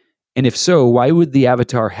cords? And if so, why would the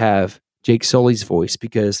avatar have Jake Sully's voice?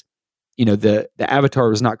 Because, the avatar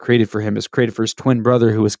was not created for him. It was created for his twin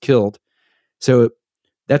brother who was killed. So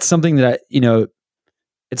that's something that,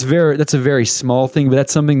 that's a very small thing, but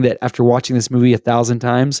that's something that after watching this movie 1,000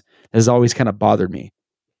 times has always kind of bothered me.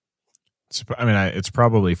 It's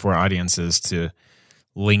probably for audiences to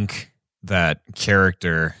link that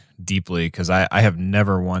character deeply, because I have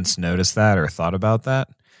never once noticed that or thought about that.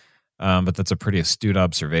 But that's a pretty astute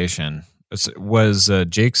observation. Was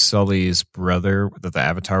Jake Sully's brother that the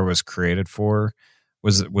Avatar was created for?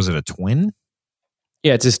 Was it a twin?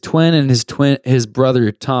 Yeah, it's his twin, and his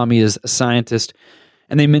brother Tommy is a scientist.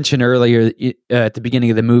 And they mentioned earlier at the beginning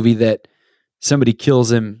of the movie that somebody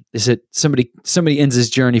kills him. They said somebody ends his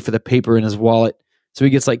journey for the paper in his wallet, so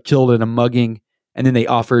he gets like killed in a mugging. And then they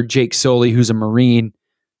offer Jake Sully, who's a Marine,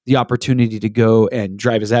 the opportunity to go and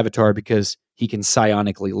drive his avatar because he can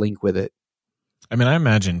psionically link with it. I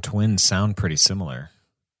imagine twins sound pretty similar.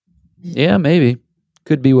 Yeah, maybe.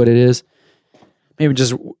 Could be what it is. Maybe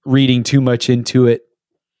just reading too much into it.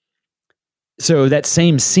 So that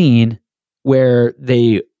same scene where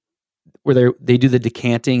they do the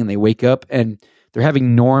decanting and they wake up and they're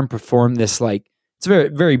having Norm perform this, like, it's a very,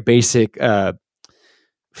 very basic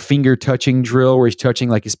finger touching drill where he's touching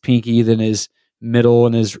like his pinky, then his middle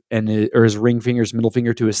and his ring finger's middle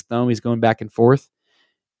finger to his thumb. He's going back and forth,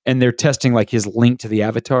 and they're testing like his link to the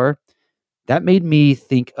avatar. That made me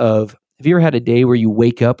think of, have you ever had a day where you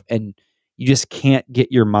wake up and you just can't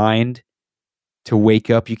get your mind to wake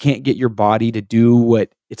up? You can't get your body to do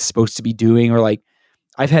what it's supposed to be doing. Or like,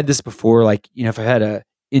 I've had this before, like, if I had a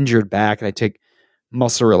injured back and I take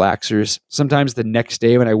muscle relaxers, sometimes the next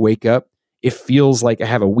day when I wake up, it feels like I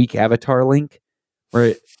have a weak avatar link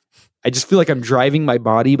where I just feel like I'm driving my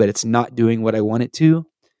body, but it's not doing what I want it to.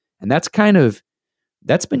 And that's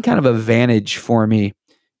been kind of a vantage for me.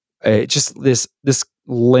 Just this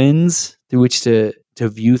lens through which to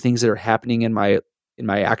view things that are happening in my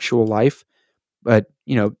actual life, but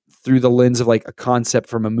through the lens of like a concept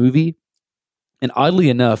from a movie. And oddly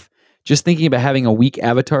enough, just thinking about having a weak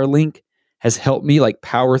avatar link has helped me like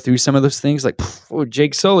power through some of those things. Like, what would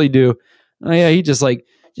Jake Sully do? Oh yeah, he just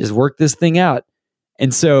worked this thing out.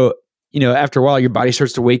 And so, after a while, your body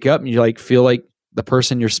starts to wake up and you like feel like the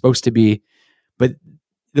person you're supposed to be. But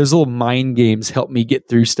those little mind games help me get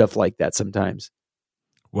through stuff like that sometimes.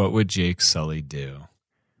 What would Jake Sully do?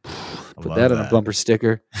 Put that on a bumper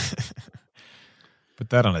sticker. Put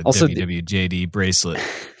that on a also, WWJD bracelet.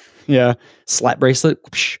 Yeah, slap bracelet.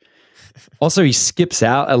 Also, he skips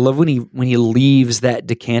out. I love when he leaves that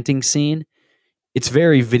decanting scene. It's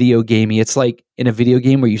very video gamey. It's like in a video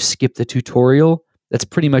game where you skip the tutorial. That's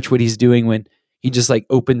pretty much what he's doing when he just like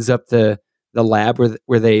opens up the lab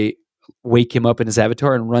where they wake him up in his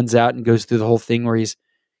avatar and runs out and goes through the whole thing where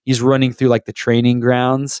he's running through like the training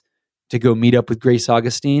grounds to go meet up with Grace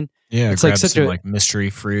Augustine. Yeah, it's like such a like mystery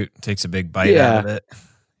fruit, takes a big bite out of it.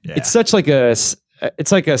 Yeah. It's such like a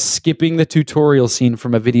skipping the tutorial scene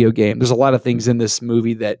from a video game. There's a lot of things in this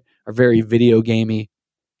movie that are very video gamey.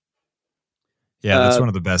 Yeah, that's one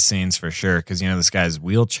of the best scenes for sure, because this guy's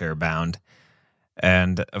wheelchair bound,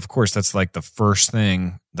 and of course that's like the first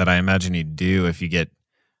thing that I imagine you'd do if you get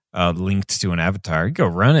linked to an avatar. You go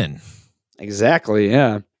running. Exactly.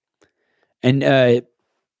 Yeah, and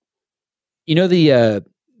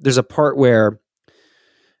there's a part where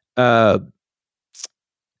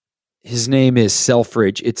his name is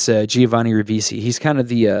Selfridge. It's Giovanni Ribisi. He's kind of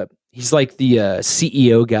he's like the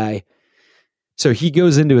CEO guy. So he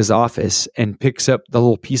goes into his office and picks up the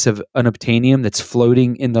little piece of unobtainium that's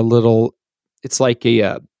floating in the little. It's like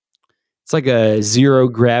a zero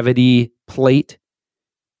gravity plate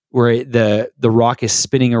where the rock is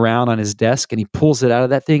spinning around on his desk, and he pulls it out of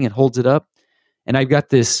that thing and holds it up. And I got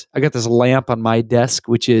this lamp on my desk,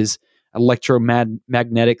 which is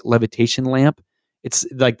electromagnetic levitation lamp. It's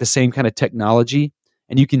like the same kind of technology,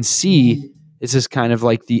 and you can see this is kind of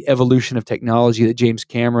like the evolution of technology that James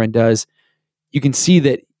Cameron does. You can see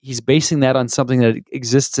that he's basing that on something that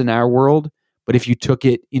exists in our world, but if you took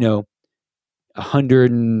it,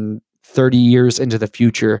 130 years into the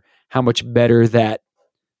future, how much better that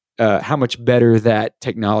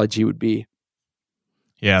technology would be.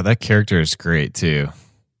 Yeah, that character is great too.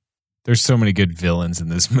 There's so many good villains in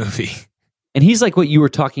this movie. And he's like what you were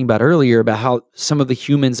talking about earlier about how some of the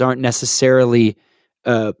humans aren't necessarily,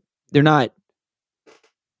 they're not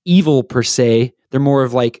evil per se. They're more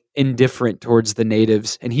of like indifferent towards the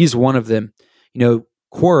natives. And he's one of them.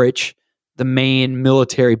 Quaritch, the main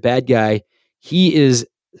military bad guy, he is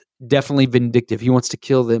definitely vindictive. He wants to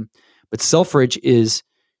kill them. But Selfridge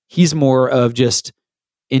he's more of just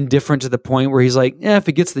indifferent to the point where he's like, if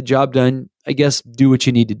it gets the job done, I guess do what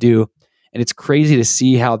you need to do. And it's crazy to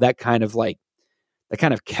see how that kind of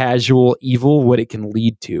casual evil, what it can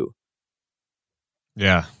lead to.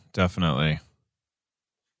 Yeah, definitely.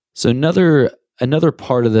 So another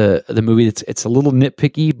part of the movie it's a little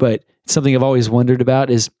nitpicky, but it's something I've always wondered about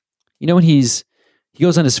is, when he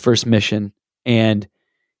goes on his first mission and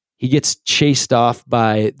he gets chased off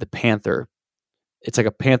by the panther. It's like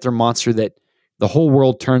a panther monster that the whole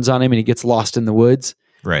world turns on him and he gets lost in the woods.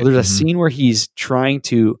 Right. Well, there's a scene where he's trying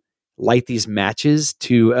to light these matches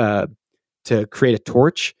to create a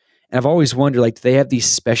torch. And I've always wondered, do they have these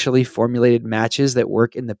specially formulated matches that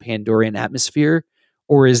work in the Pandorian atmosphere?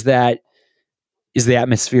 Or is the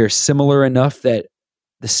atmosphere similar enough that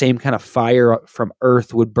the same kind of fire from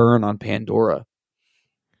Earth would burn on Pandora?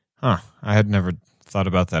 Huh. I had never thought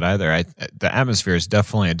about that either. The atmosphere is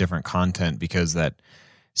definitely a different content because that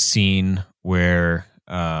scene where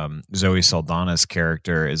Zoe Saldana's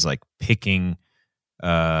character is like picking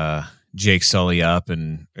Jake Sully up,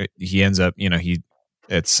 and he ends up,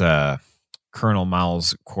 it's Colonel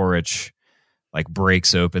Miles Quaritch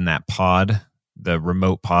breaks open that pod, the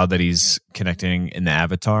remote pod that he's connecting in the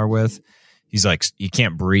Avatar with. He's like, he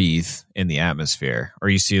can't breathe in the atmosphere. Or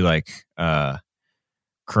you see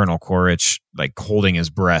Colonel Quaritch holding his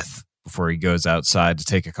breath before he goes outside to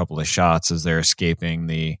take a couple of shots as they're escaping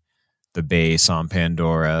the base on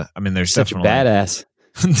Pandora. I mean, there's such a definitely badass.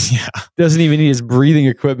 Yeah. Doesn't even need his breathing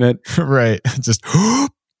equipment. Right. Just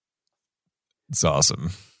it's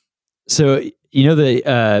awesome. So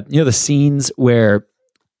the scenes where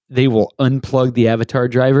they will unplug the Avatar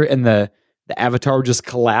driver and the Avatar will just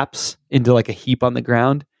collapse into a heap on the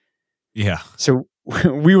ground. Yeah. So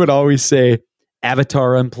we would always say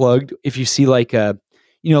Avatar unplugged. If you see a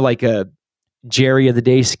Jerry of the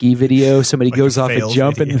Day ski video, somebody goes off a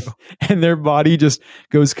jump and their body just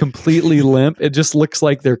goes completely limp. It just looks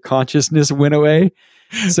like their consciousness went away.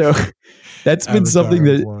 So that's been something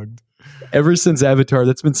that ever since Avatar,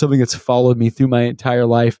 that's been something that's followed me through my entire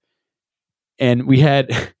life. And we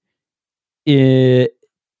had 2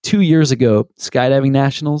 years ago, skydiving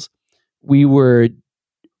nationals, we were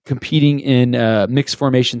competing in mixed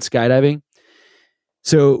formation skydiving.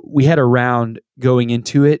 So we had a round going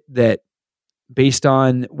into it that, based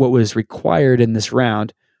on what was required in this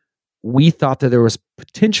round, we thought that there was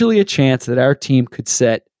potentially a chance that our team could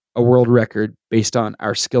set a world record based on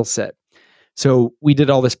our skill set. So we did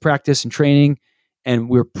all this practice and training, and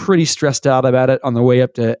we were pretty stressed out about it on the way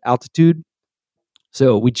up to altitude.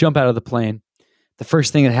 So we jump out of the plane. The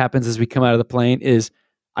first thing that happens as we come out of the plane is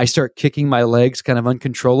I start kicking my legs kind of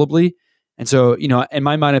uncontrollably. And so, in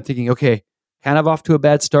my mind, I'm thinking, okay, kind of off to a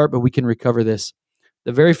bad start, but we can recover this.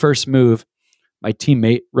 The very first move, my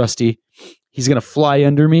teammate, Rusty, he's going to fly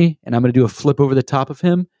under me, and I'm going to do a flip over the top of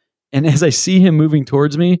him. And as I see him moving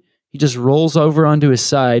towards me, he just rolls over onto his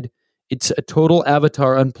side. It's a total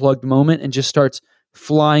Avatar unplugged moment and just starts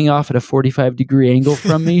flying off at a 45-degree angle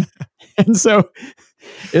from me. And so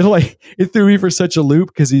it threw me for such a loop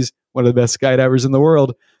because he's one of the best skydivers in the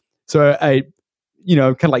world. So I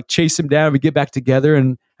kind of chase him down. We get back together,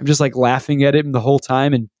 and I'm just laughing at him the whole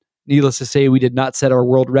time. And needless to say, we did not set our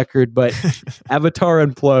world record, but Avatar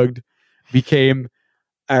Unplugged became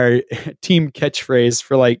our team catchphrase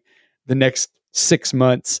for the next 6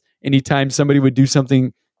 months. Anytime somebody would do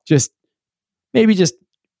something maybe just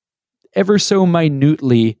ever so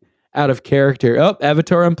minutely out of character. Oh,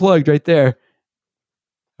 Avatar Unplugged right there.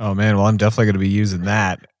 Oh man, well I'm definitely going to be using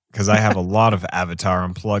that because I have a lot of Avatar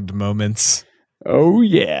Unplugged moments. Oh,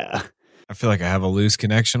 yeah. I feel like I have a loose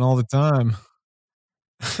connection all the time.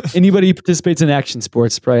 Anybody who participates in action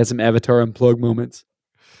sports probably has some Avatar unplug moments.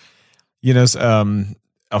 You know,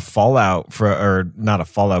 a fallout or not a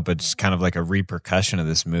fallout, but just kind of like a repercussion of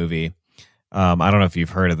this movie. I don't know if you've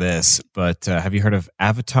heard of this, but have you heard of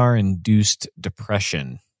Avatar-induced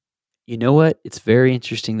depression? You know what? It's very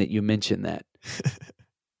interesting that you mentioned that.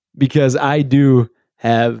 Because I do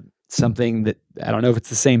have something that, I don't know if it's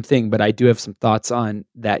the same thing, but I do have some thoughts on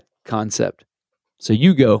that concept. So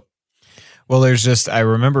you go. Well, I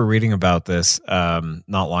remember reading about this not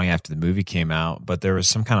long after the movie came out, but there was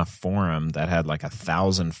some kind of forum that had like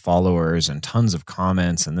 1,000 followers and tons of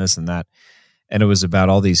comments and this and that. And it was about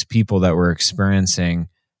all these people that were experiencing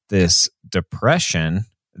this depression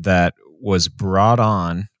that was brought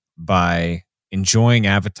on by enjoying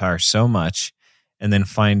Avatar so much and then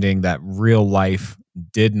finding that real life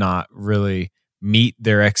did not really meet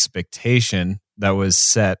their expectation that was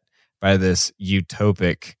set by this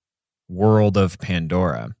utopic world of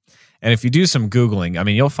Pandora. And if you do some Googling, I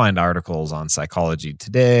mean, you'll find articles on Psychology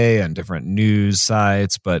Today and different news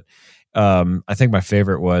sites, but I think my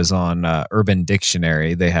favorite was on Urban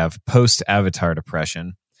Dictionary. They have post-Avatar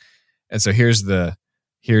depression. And so here's the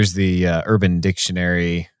Urban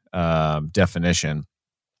Dictionary definition.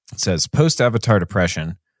 It says post-Avatar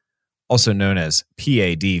depression, also known as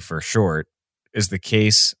PAD for short, is the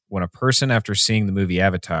case when a person after seeing the movie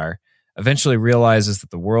Avatar eventually realizes that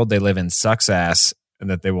the world they live in sucks ass and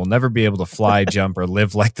that they will never be able to fly, jump, or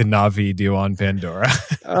live like the Na'vi do on Pandora.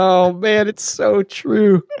 Oh, man, it's so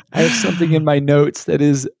true. I have something in my notes that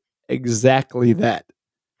is exactly that.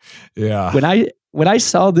 Yeah. When I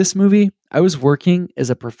saw this movie, I was working as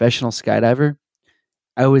a professional skydiver.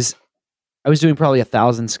 I was doing probably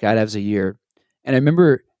 1,000 skydives a year. And I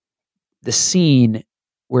remember the scene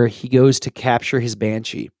where he goes to capture his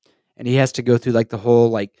Banshee and he has to go through like the whole,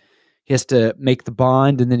 like he has to make the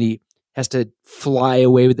bond and then he has to fly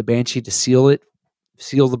away with the Banshee to seal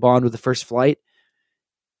the bond with the first flight.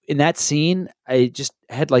 In that scene, I just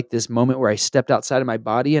had like this moment where I stepped outside of my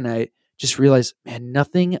body and I just realized, man,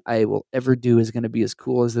 nothing I will ever do is going to be as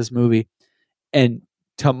cool as this movie. And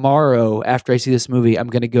tomorrow, after I see this movie, I'm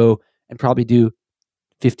going to go and probably do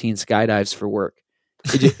 15 skydives for work.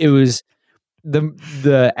 It was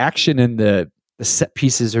the action and the set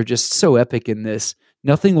pieces are just so epic in this.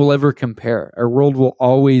 Nothing will ever compare. Our world will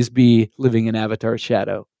always be living in Avatar's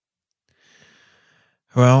shadow.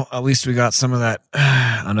 Well, at least we got some of that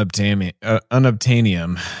unobtainium.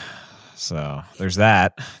 So there's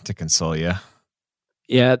that to console you.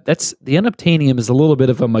 Yeah, that's the unobtainium is a little bit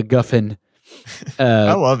of a MacGuffin.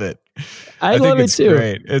 I love it. I love think it's it too.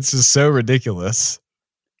 Great. It's just so ridiculous.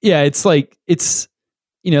 Yeah, it's like the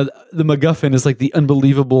MacGuffin is like the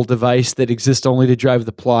unbelievable device that exists only to drive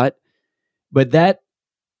the plot. But that,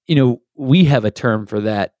 we have a term for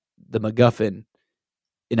that, the MacGuffin,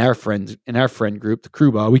 in our friend group, the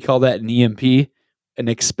Crewball. We call that an EMP, an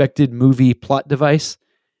expected movie plot device.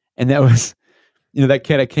 And that was, that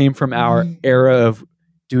kind of came from our era of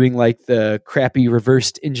doing like the crappy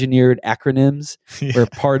reversed engineered acronyms, where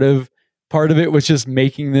part of it was just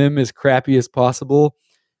making them as crappy as possible.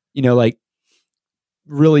 Like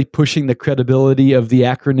really pushing the credibility of the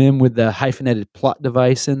acronym with the hyphenated plot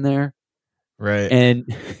device in there. Right.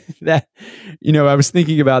 And that, I was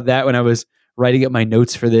thinking about that when I was writing up my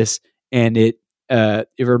notes for this, and it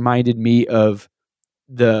reminded me of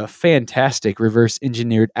the fantastic reverse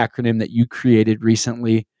engineered acronym that you created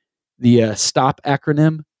recently, the STOP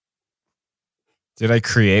acronym. Did I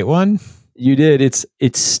create one? You did. It's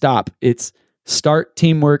STOP. It's start,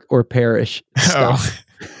 teamwork, or perish. Stop. Oh.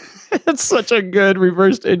 That's such a good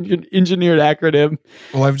reverse engineered acronym.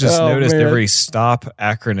 Well, I've just noticed every STOP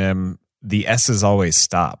acronym, the S is always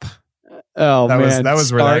stop. Oh, that man. That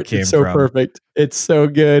was where that came from. It's so perfect. It's so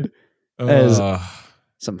good.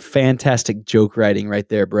 Some fantastic joke writing right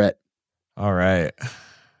there, Brett. All right.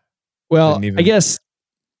 Well, I guess,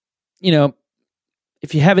 if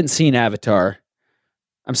you haven't seen Avatar,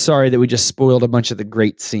 I'm sorry that we just spoiled a bunch of the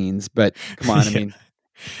great scenes, but come on, I mean.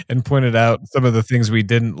 And pointed out some of the things we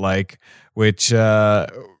didn't like, which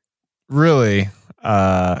really,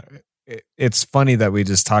 it's funny that we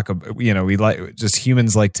just talk about, we like, just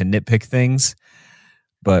humans like to nitpick things.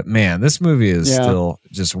 But man, this movie is still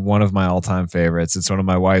just one of my all-time favorites. It's one of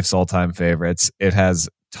my wife's all-time favorites. It has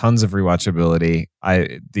tons of rewatchability.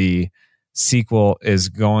 The sequel is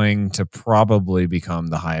going to probably become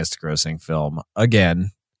the highest grossing film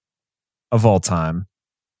again of all time.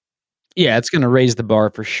 Yeah, it's going to raise the bar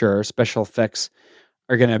for sure. Special effects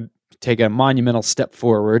are going to take a monumental step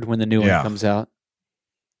forward when the new one comes out.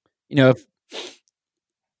 If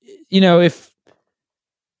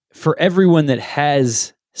for everyone that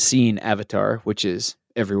has seen Avatar, which is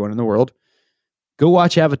everyone in the world, go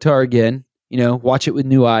watch Avatar again. Watch it with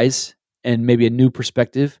new eyes and maybe a new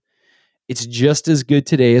perspective. It's just as good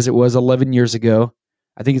today as it was 11 years ago.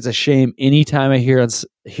 I think it's a shame anytime I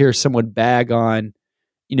hear someone bag on,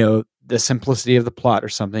 the simplicity of the plot or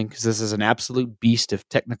something, because this is an absolute beast of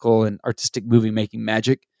technical and artistic movie making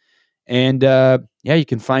magic. And you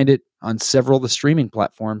can find it on several of the streaming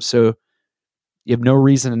platforms. So you have no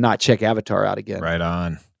reason to not check Avatar out again. Right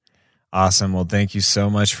on. Awesome. Well, thank you so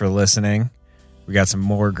much for listening. We got some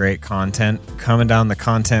more great content coming down the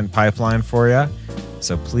content pipeline for you.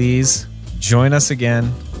 So please join us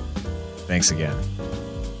again. Thanks again.